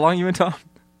 How long you in town?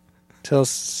 Till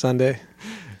Sunday.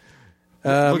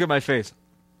 Look at my face.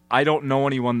 I don't know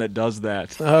anyone that does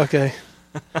that. Okay.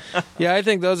 Yeah, I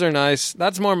think those are nice.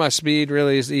 That's more my speed,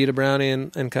 really, is to eat a brownie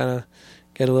and kind of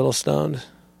get a little stoned.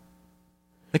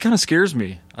 It kind of scares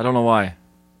me. I don't know why.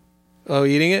 Oh,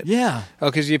 eating it? Yeah. Oh,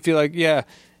 because you feel like you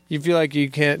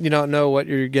don't know what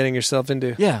you're getting yourself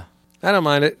into. Yeah. I don't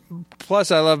mind it. Plus,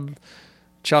 I love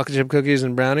chocolate chip cookies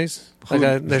and brownies.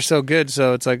 Like they're so good,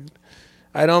 so it's like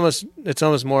it's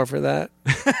almost more for that.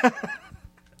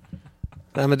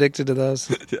 I'm addicted to those.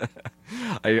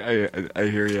 I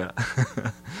hear you.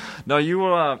 No, you.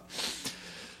 What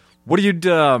do you?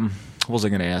 What was I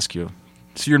going to ask you?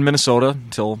 So you're in Minnesota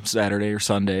till Saturday or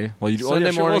Sunday. Well,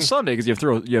 Sunday morning. Well, Sunday because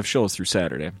you have shows through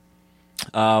Saturday.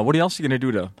 What else are you going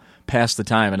to do to pass the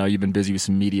time? I know you've been busy with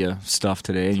some media stuff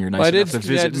today, and you're nice enough to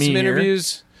visit me some here.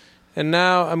 Interviews, and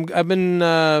now I've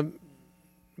been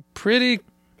pretty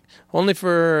only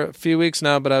for a few weeks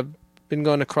now, but I've been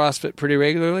going to CrossFit pretty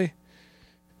regularly.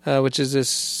 Which is this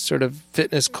sort of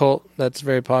fitness cult that's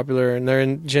very popular, and they're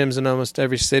in gyms in almost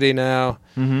every city now.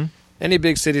 Mm-hmm. Any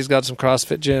big city's got some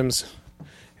CrossFit gyms,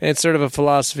 and it's sort of a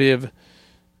philosophy of,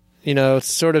 it's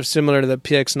sort of similar to the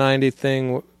PX90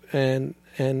 thing, and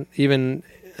even,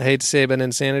 I hate to say it, but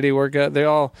Insanity workout. They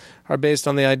all are based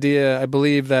on the idea, I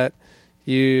believe, that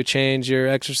you change your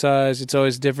exercise. It's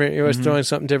always different. You're always throwing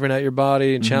something different at your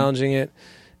body and challenging it.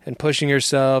 And pushing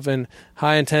yourself, and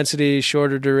high intensity,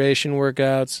 shorter duration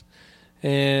workouts.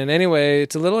 And anyway,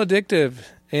 it's a little addictive,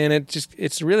 and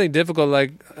it's really difficult.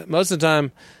 Like most of the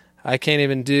time, I can't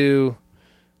even do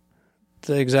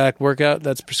the exact workout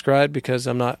that's prescribed because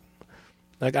I'm not,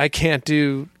 like, I can't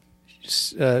do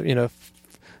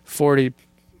 40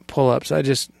 pull-ups. I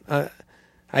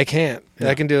can't. Yeah.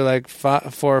 I can do like 4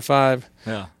 or 5.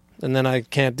 Yeah. And then I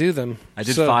can't do them. I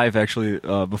did 5 actually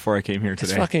before I came here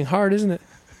today. It's fucking hard, isn't it?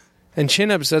 And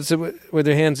chin-ups, that's with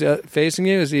your hands facing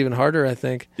you, is even harder, I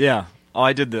think. Yeah. Oh,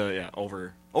 I did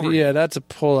over. Yeah, that's a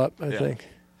pull-up, I think.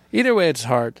 Either way, it's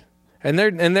hard. And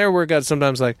their workouts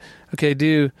sometimes like, okay,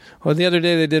 the other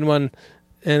day they did one,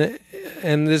 and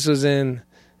this was in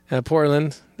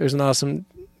Portland. There's an awesome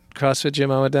CrossFit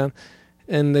gym I went down,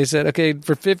 and they said, okay,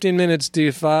 for 15 minutes,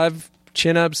 do 5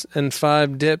 chin-ups and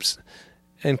 5 dips,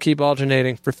 and keep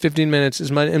alternating for 15 minutes,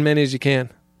 as many as you can.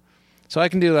 So I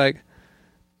can do like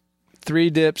 3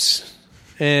 dips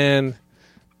and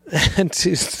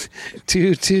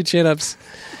two chin-ups.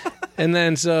 And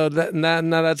then so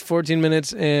now that's 14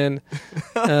 minutes and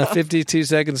 52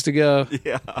 seconds to go.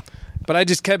 Yeah. But I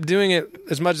just kept doing it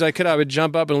as much as I could. I would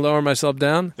jump up and lower myself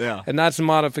down. Yeah. And that's the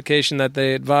modification that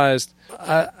they advised.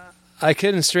 I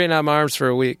couldn't straighten out my arms for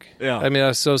a week. Yeah. I mean, I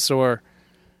was so sore.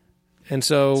 And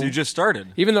so you just started.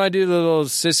 even though I do the little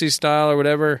sissy style or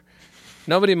whatever,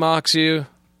 nobody mocks you.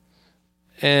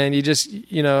 And you just,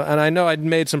 and I know I'd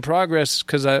made some progress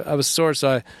because I was sore.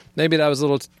 So maybe that was a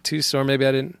little too sore. Maybe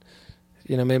I didn't,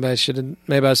 maybe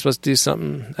I was supposed to do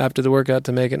something after the workout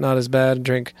to make it not as bad.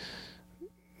 Drink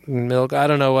milk. I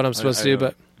don't know what I'm supposed to do,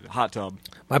 but hot tub.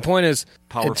 my point is,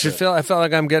 I felt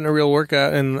like I'm getting a real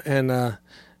workout, and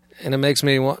it makes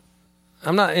me want.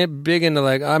 I'm not big into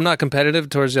I'm not competitive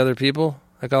towards the other people.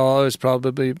 Like I'll always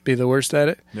probably be the worst at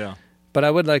it. Yeah. But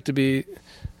I would like to be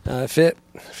fit.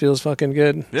 Feels fucking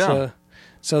good. Yeah.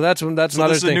 So that's another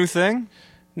this is thing. a new thing?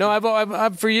 No,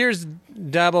 I've for years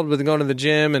dabbled with going to the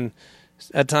gym, and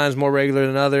at times more regular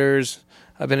than others.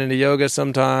 I've been into yoga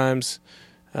sometimes,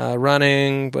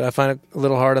 running, but I find it a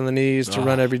little hard on the knees to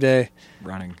run every day.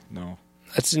 Running, no.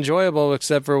 It's enjoyable,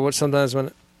 except for sometimes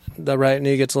when the right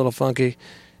knee gets a little funky.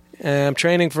 And I'm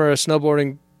training for a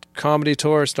snowboarding comedy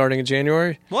tour starting in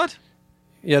January. What?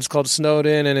 Yeah, it's called Snowed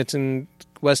In, and it's in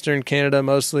Western Canada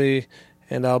mostly,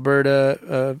 and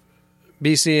Alberta,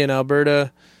 BC and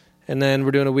Alberta. And then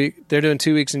we're doing a week. They're doing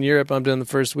 2 weeks in Europe. I'm doing the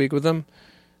first week with them.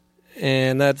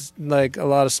 And that's like a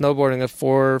lot of snowboarding,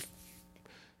 4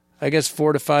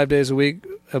 to 5 days a week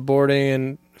of boarding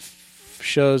and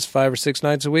shows 5 or 6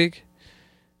 nights a week.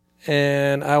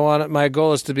 And my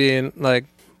goal is to be in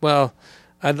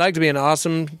I'd like to be in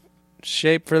awesome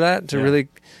shape for that, to really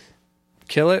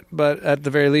kill it, but at the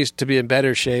very least to be in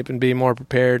better shape and be more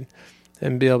prepared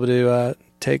and be able to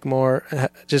take more,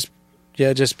 just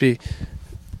be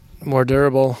more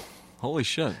durable. Holy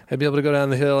shit. I'd be able to go down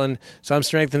the hill, and so I'm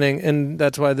strengthening, and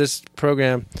that's why this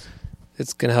program,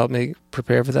 it's going to help me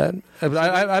prepare for that.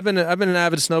 I've been an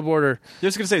avid snowboarder. I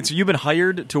was going to say, so you've been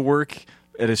hired to work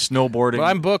at a snowboarding... Well,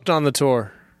 I'm booked on the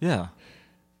tour. Yeah.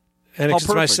 And it's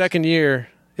my second year.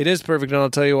 It is perfect, and I'll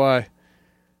tell you why.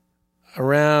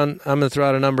 I'm going to throw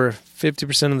out a number,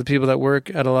 50% of the people that work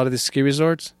at a lot of these ski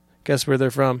resorts, guess where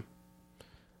they're from?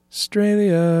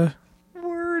 Australia.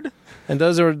 Word. And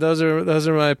those are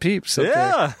my peeps up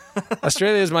Yeah. there.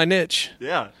 Australia is my niche.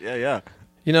 Yeah.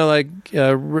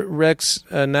 Rex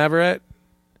Navarrete.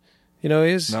 You know who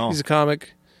he is? No. He's a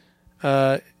comic.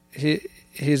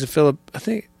 He's a I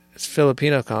think it's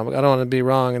Filipino comic. I don't want to be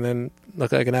wrong and then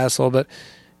look like an asshole, but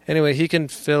anyway, he can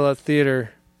fill a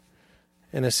theater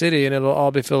in a city and it'll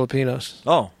all be Filipinos.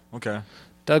 Oh, okay.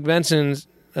 Doug Benson's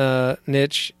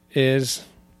niche is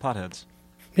Potheads.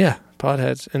 Yeah,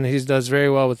 potheads, and he does very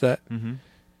well with that. Mm-hmm.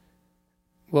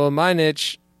 Well, my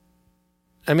niche,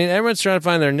 I mean, everyone's trying to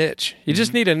find their niche. You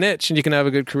just need a niche, and you can have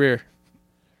a good career.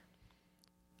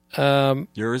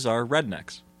 Yours are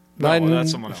rednecks. No,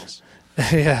 that's someone else.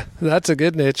 Yeah, that's a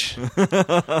good niche.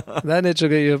 That niche will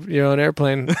get you your own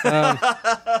airplane.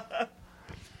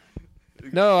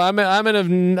 No, I'm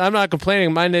not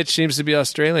complaining. My niche seems to be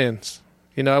Australians.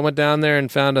 I went down there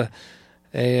and found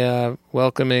a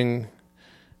welcoming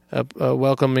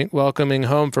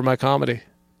home for my comedy.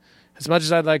 As much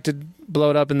as I'd like to blow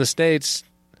it up in the States,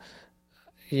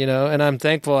 and I'm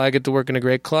thankful I get to work in a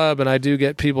great club, and I do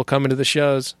get people coming to the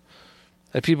shows.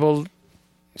 People,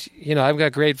 I've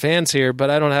got great fans here, but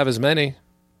I don't have as many.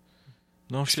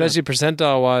 No shit. Especially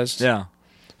percentile wise. Yeah.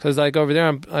 Because over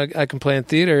there, I can play in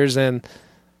theaters, and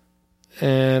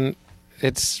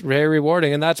it's very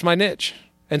rewarding, and that's my niche.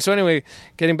 And so anyway,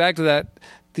 getting back to that,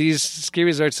 these ski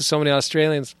resorts have so many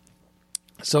Australians.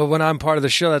 So when I'm part of the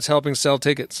show, that's helping sell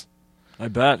tickets. I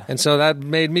bet. And so that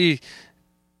made me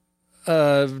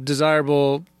a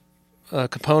desirable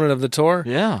component of the tour.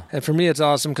 Yeah. And for me, it's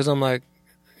awesome because I'm like,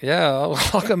 yeah,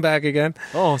 I'll come back again.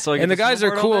 Oh, so and the guys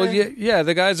are cool. Yeah,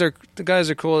 the guys are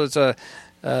cool. It's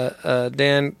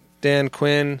Dan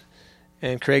Quinn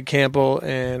and Craig Campbell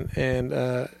and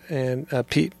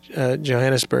Pete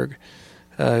Johannesburg.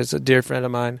 It's a dear friend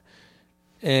of mine,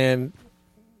 and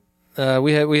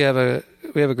we have a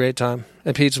great time.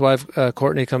 And Pete's wife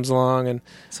Courtney comes along, and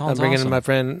I'm bringing in my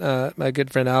friend, my good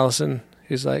friend Allison,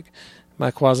 who's like my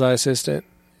quasi assistant,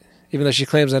 even though she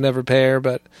claims I never pay her,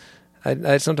 but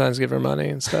I sometimes give her money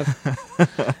and stuff.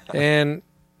 And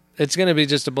It's going to be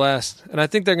just a blast. And I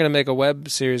think they're going to make a web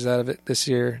series out of it this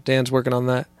year. Dan's working on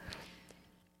that.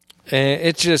 And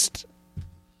it's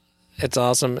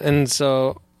awesome. And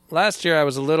so last year I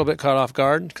was a little bit caught off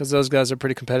guard because those guys are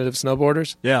pretty competitive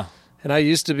snowboarders. Yeah. And I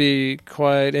used to be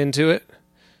quite into it,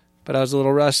 but I was a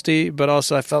little rusty. But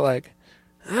also I felt like,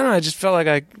 I don't know, I just felt like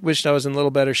I wished I was in a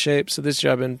little better shape. So this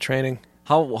year I've been training.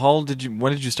 When did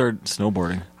you start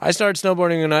snowboarding? I started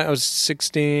snowboarding when I was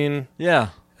 16. Yeah.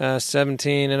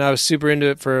 17, and I was super into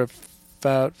it for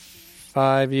about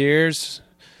 5 years.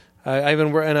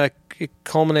 It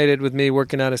culminated with me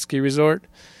working at a ski resort,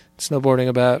 snowboarding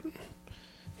about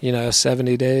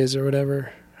 70 days or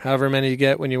whatever, however many you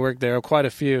get when you work there, quite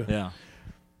a few. Yeah.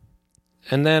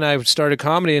 And then I started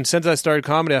comedy, and since I started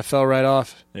comedy, I fell right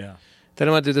off. Yeah. Then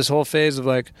I went through this whole phase of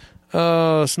like,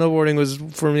 oh, snowboarding was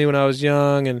for me when I was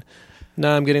young, and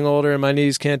now I'm getting older and my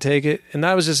knees can't take it. And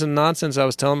that was just a nonsense I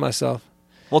was telling myself.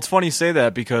 Well, it's funny you say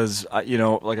that because,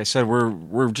 like I said,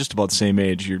 we're just about the same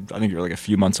age. I think you're like a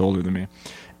few months older than me.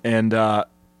 And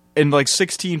in like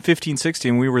 16, 15,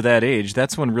 16, we were that age.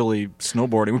 That's when really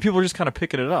snowboarding, when people were just kind of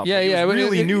picking it up. Yeah, it was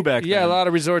really new back then. Yeah, a lot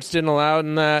of resorts didn't allow it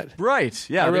in that. Right,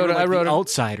 yeah. I wrote the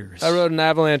outsiders. I rode an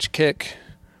avalanche kick,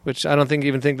 which I don't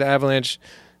even think the avalanche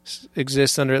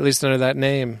exists at least under that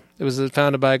name. It was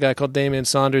founded by a guy called Damian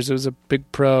Saunders. It was a big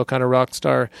pro, kind of rock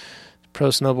star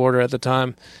pro snowboarder at the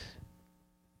time.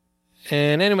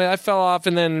 And anyway, I fell off,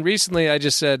 and then recently I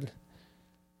just said,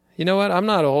 you know what, I'm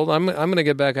not old. I'm going to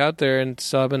get back out there, and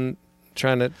so I've been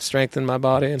trying to strengthen my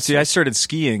body. And see, I started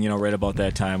skiing, right about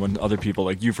that time when other people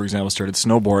like you, for example, started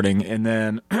snowboarding. And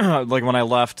then, like when I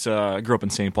left, I grew up in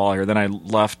St. Paul here. Then I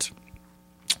left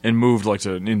and moved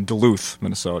in Duluth,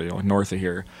 Minnesota, north of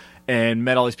here, and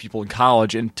met all these people in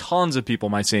college. And tons of people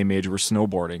my same age were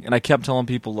snowboarding. And I kept telling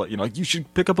people, like, you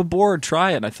should pick up a board,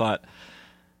 try it. And I thought,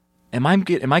 Am I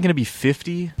going to be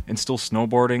 50 and still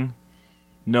snowboarding?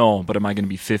 No, but am I going to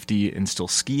be 50 and still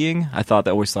skiing? I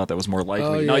always thought that was more likely.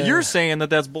 Oh, yeah. Now you're saying that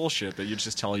that's bullshit. That you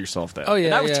just tell yourself that. Oh yeah,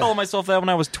 and I was telling myself that when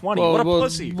I was 20. What a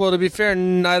pussy. Well, to be fair,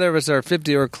 neither of us are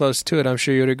 50 or close to it. I'm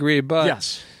sure you'd agree. But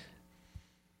yes.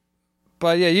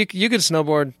 But yeah, you could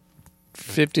snowboard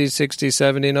 50, 60,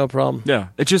 70, no problem. Yeah,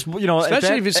 it's just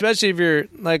especially if you're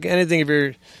like anything. If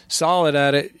you're solid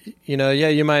at it,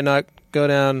 you might not go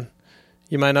down.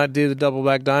 You might not do the double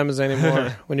black diamonds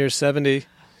anymore when you're 70.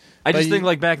 I just think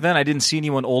like back then I didn't see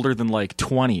anyone older than like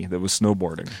 20 that was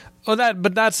snowboarding. Oh, that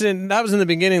was in the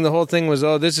beginning. The whole thing was,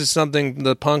 this is something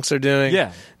the punks are doing.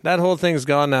 Yeah. That whole thing's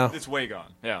gone now. It's way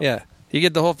gone. Yeah. Yeah. You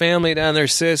get the whole family down there.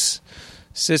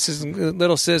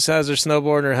 Little sis has her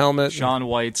snowboard and her helmet. Shaun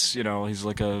White's, he's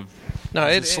like a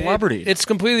celebrity. It's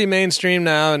completely mainstream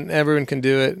now, and everyone can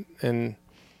do it. And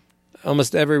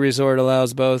almost every resort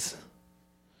allows both.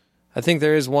 I think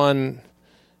there is one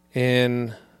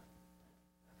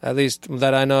at least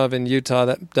that I know of in Utah,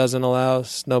 that doesn't allow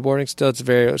snowboarding still. It's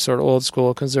very sort of old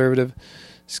school, conservative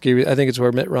ski. I think it's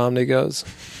where Mitt Romney goes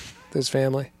with his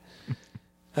family.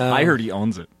 I heard he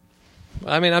owns it.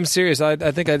 I mean, I'm serious. I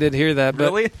think I did hear that. But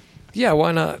really? Yeah,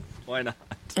 why not? Why not?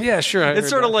 Yeah, sure. It's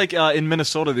sort of like in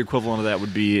Minnesota, the equivalent of that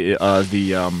would be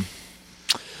the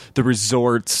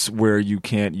resorts where you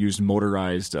can't use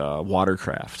motorized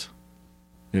watercraft.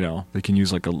 They can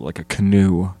use like a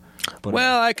canoe. But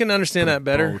I can understand that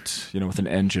better. Boat, with an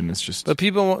engine, it's just. But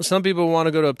some people want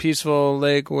to go to a peaceful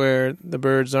lake where the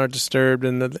birds aren't disturbed,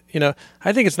 and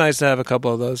I think it's nice to have a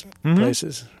couple of those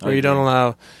places where you don't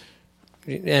allow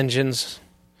engines.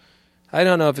 I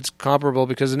don't know if it's comparable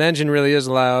because an engine really is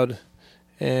loud,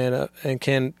 and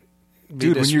can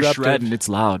be disruptive. When you're shredding, it's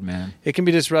loud, man. It can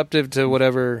be disruptive to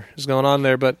whatever is going on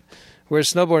there, but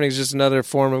whereas snowboarding is just another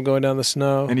form of going down the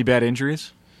snow. Any bad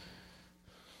injuries?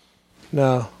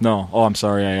 No. Oh, I'm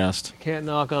sorry I asked. Can't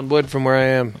knock on wood from where I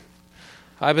am.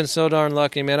 I've been so darn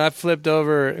lucky, man. I've flipped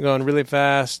over going really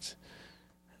fast.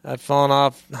 I've fallen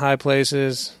off high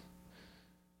places.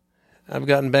 I've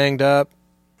gotten banged up.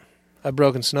 I've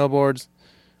broken snowboards,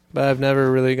 but I've never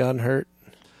really gotten hurt.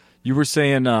 You were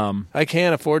saying... I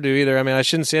can't afford to either. I mean, I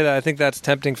shouldn't say that. I think that's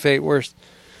tempting fate worse.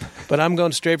 But I'm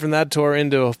going straight from that tour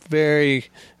into a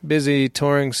very busy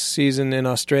touring season in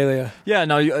Australia. Yeah,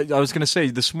 no, I was going to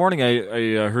say, this morning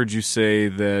I heard you say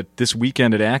that this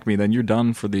weekend at Acme, then you're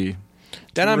done for the...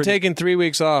 Then I'm taking 3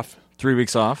 weeks off. 3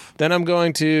 weeks off? Then I'm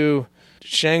going to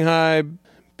Shanghai,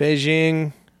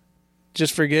 Beijing,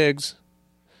 just for gigs,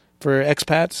 for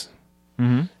expats,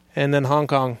 and then Hong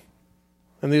Kong.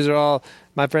 And these are all...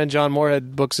 My friend John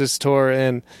Moorhead books this tour,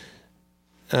 and...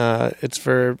 it's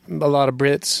for a lot of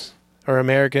Brits or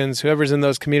Americans, whoever's in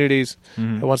those communities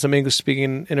that wants some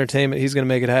English-speaking entertainment, he's going to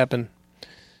make it happen.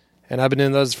 And I've been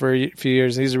doing those for a few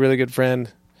years. He's a really good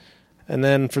friend. And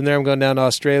then from there, I'm going down to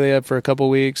Australia for a couple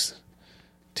weeks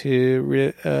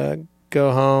to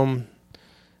go home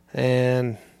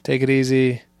and take it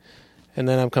easy. And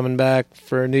then I'm coming back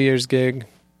for a New Year's gig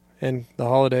and the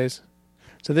holidays.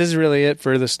 So this is really it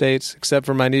for the States, except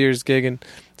for my New Year's gig in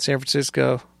San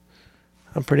Francisco.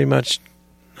 I'm pretty much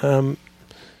not going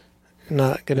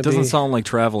to be... It doesn't sound like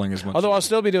traveling as much. Although I'll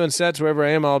still be doing sets wherever I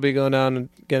am. I'll be going down and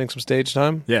getting some stage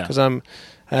time. Yeah. Because I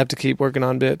have to keep working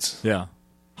on bits. Yeah.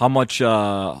 How much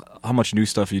new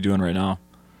stuff are you doing right now?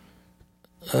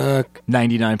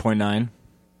 99.9.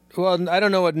 Well, I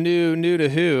don't know what new to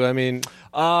who. I mean,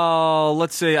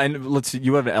 let's see.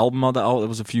 You have an album out that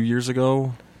was a few years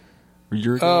ago, or a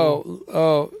year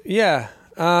ago. Yeah.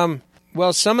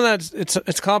 Well, some of that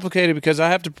it's complicated because I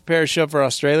have to prepare a show for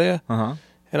Australia.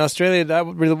 And Australia, that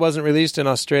really wasn't released in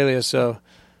Australia, so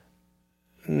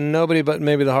nobody but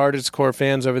maybe the hardest core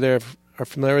fans over there are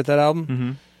familiar with that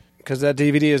album because that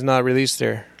DVD is not released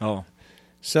there. Oh,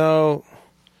 so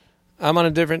I'm on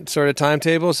a different sort of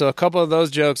timetable. So a couple of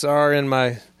those jokes are in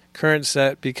my current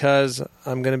set because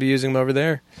I'm going to be using them over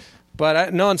there.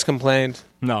 But no one's complained.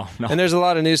 No. And there's a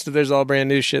lot of new stuff. There's all brand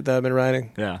new shit that I've been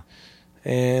writing. Yeah.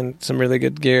 And some really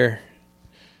good gear.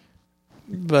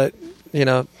 But, you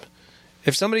know,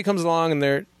 if somebody comes along and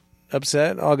they're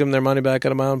upset, I'll give them their money back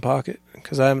out of my own pocket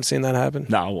because I haven't seen that happen.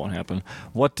 No, it won't happen.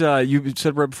 What you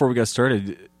said right before we got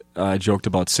started, I joked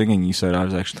about singing. You said I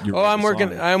was actually... I'm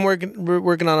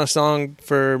working on a song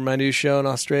for my new show in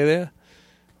Australia,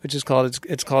 which is called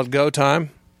called Go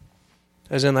Time,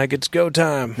 as in like it's go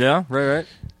time. Yeah, right.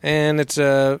 And it's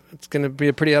going to be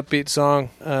a pretty upbeat song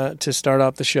to start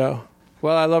off the show.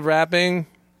 Well, I love rapping.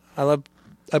 I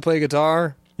play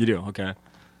guitar. You do? Okay.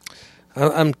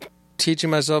 I'm teaching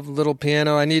myself a little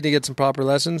piano. I need to get some proper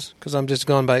lessons because I'm just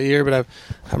going by ear. But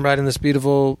I'm writing this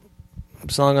beautiful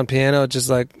song on piano. It's just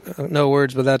like no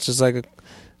words, but that's just like a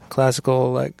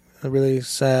classical, like a really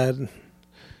sad.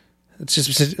 It's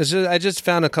just I just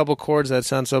found a couple chords that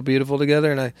sound so beautiful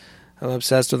together, and I'm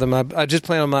obsessed with them. I just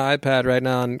play on my iPad right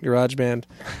now on GarageBand,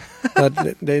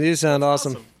 but they do sound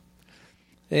awesome.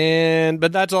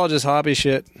 But that's all just hobby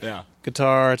shit. Yeah.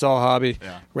 Guitar, it's all hobby.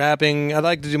 Yeah. Rapping, I'd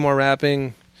like to do more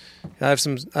rapping. I have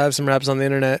some raps on the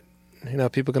internet. You know,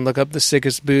 people can look up The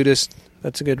Sickest Buddhist.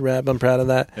 That's a good rap. I'm proud of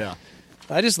that. Yeah.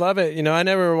 I just love it. You know, I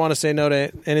never want to say no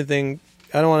to anything.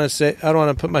 I don't want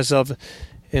to put myself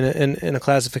in a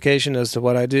classification as to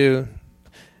what I do.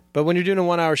 But when you're doing a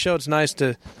 1 hour show, it's nice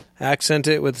to accent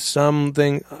it with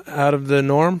something out of the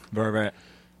norm. Right.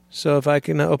 So if I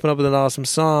can open up with an awesome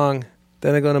song,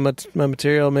 then I go into my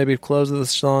material, maybe close with the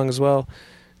song as well.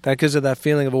 That gives it that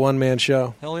feeling of a one-man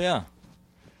show. Hell yeah.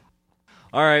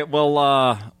 All right, well,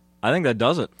 I think that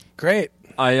does it. Great.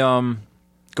 I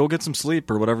go get some sleep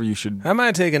or whatever you should. I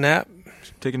might take a nap.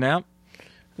 Take a nap?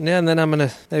 Yeah, and then I'm going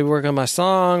to maybe work on my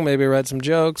song, maybe write some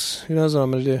jokes. Who knows what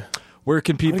I'm going to do. Where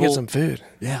can people... get some food.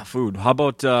 Yeah, food. How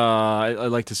about,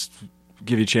 I'd like to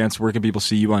give you a chance, where can people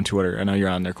see you on Twitter? I know you're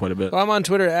on there quite a bit. Well, I'm on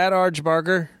Twitter at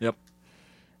Archbarker. Yep.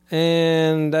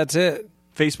 And that's it.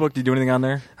 Facebook, do you do anything on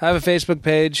there? I have a Facebook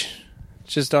page.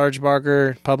 It's just Arch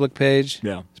Barker, public page.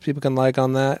 Yeah. So people can like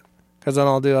on that because then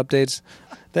I'll do updates.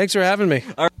 Thanks for having me.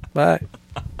 All right. Bye.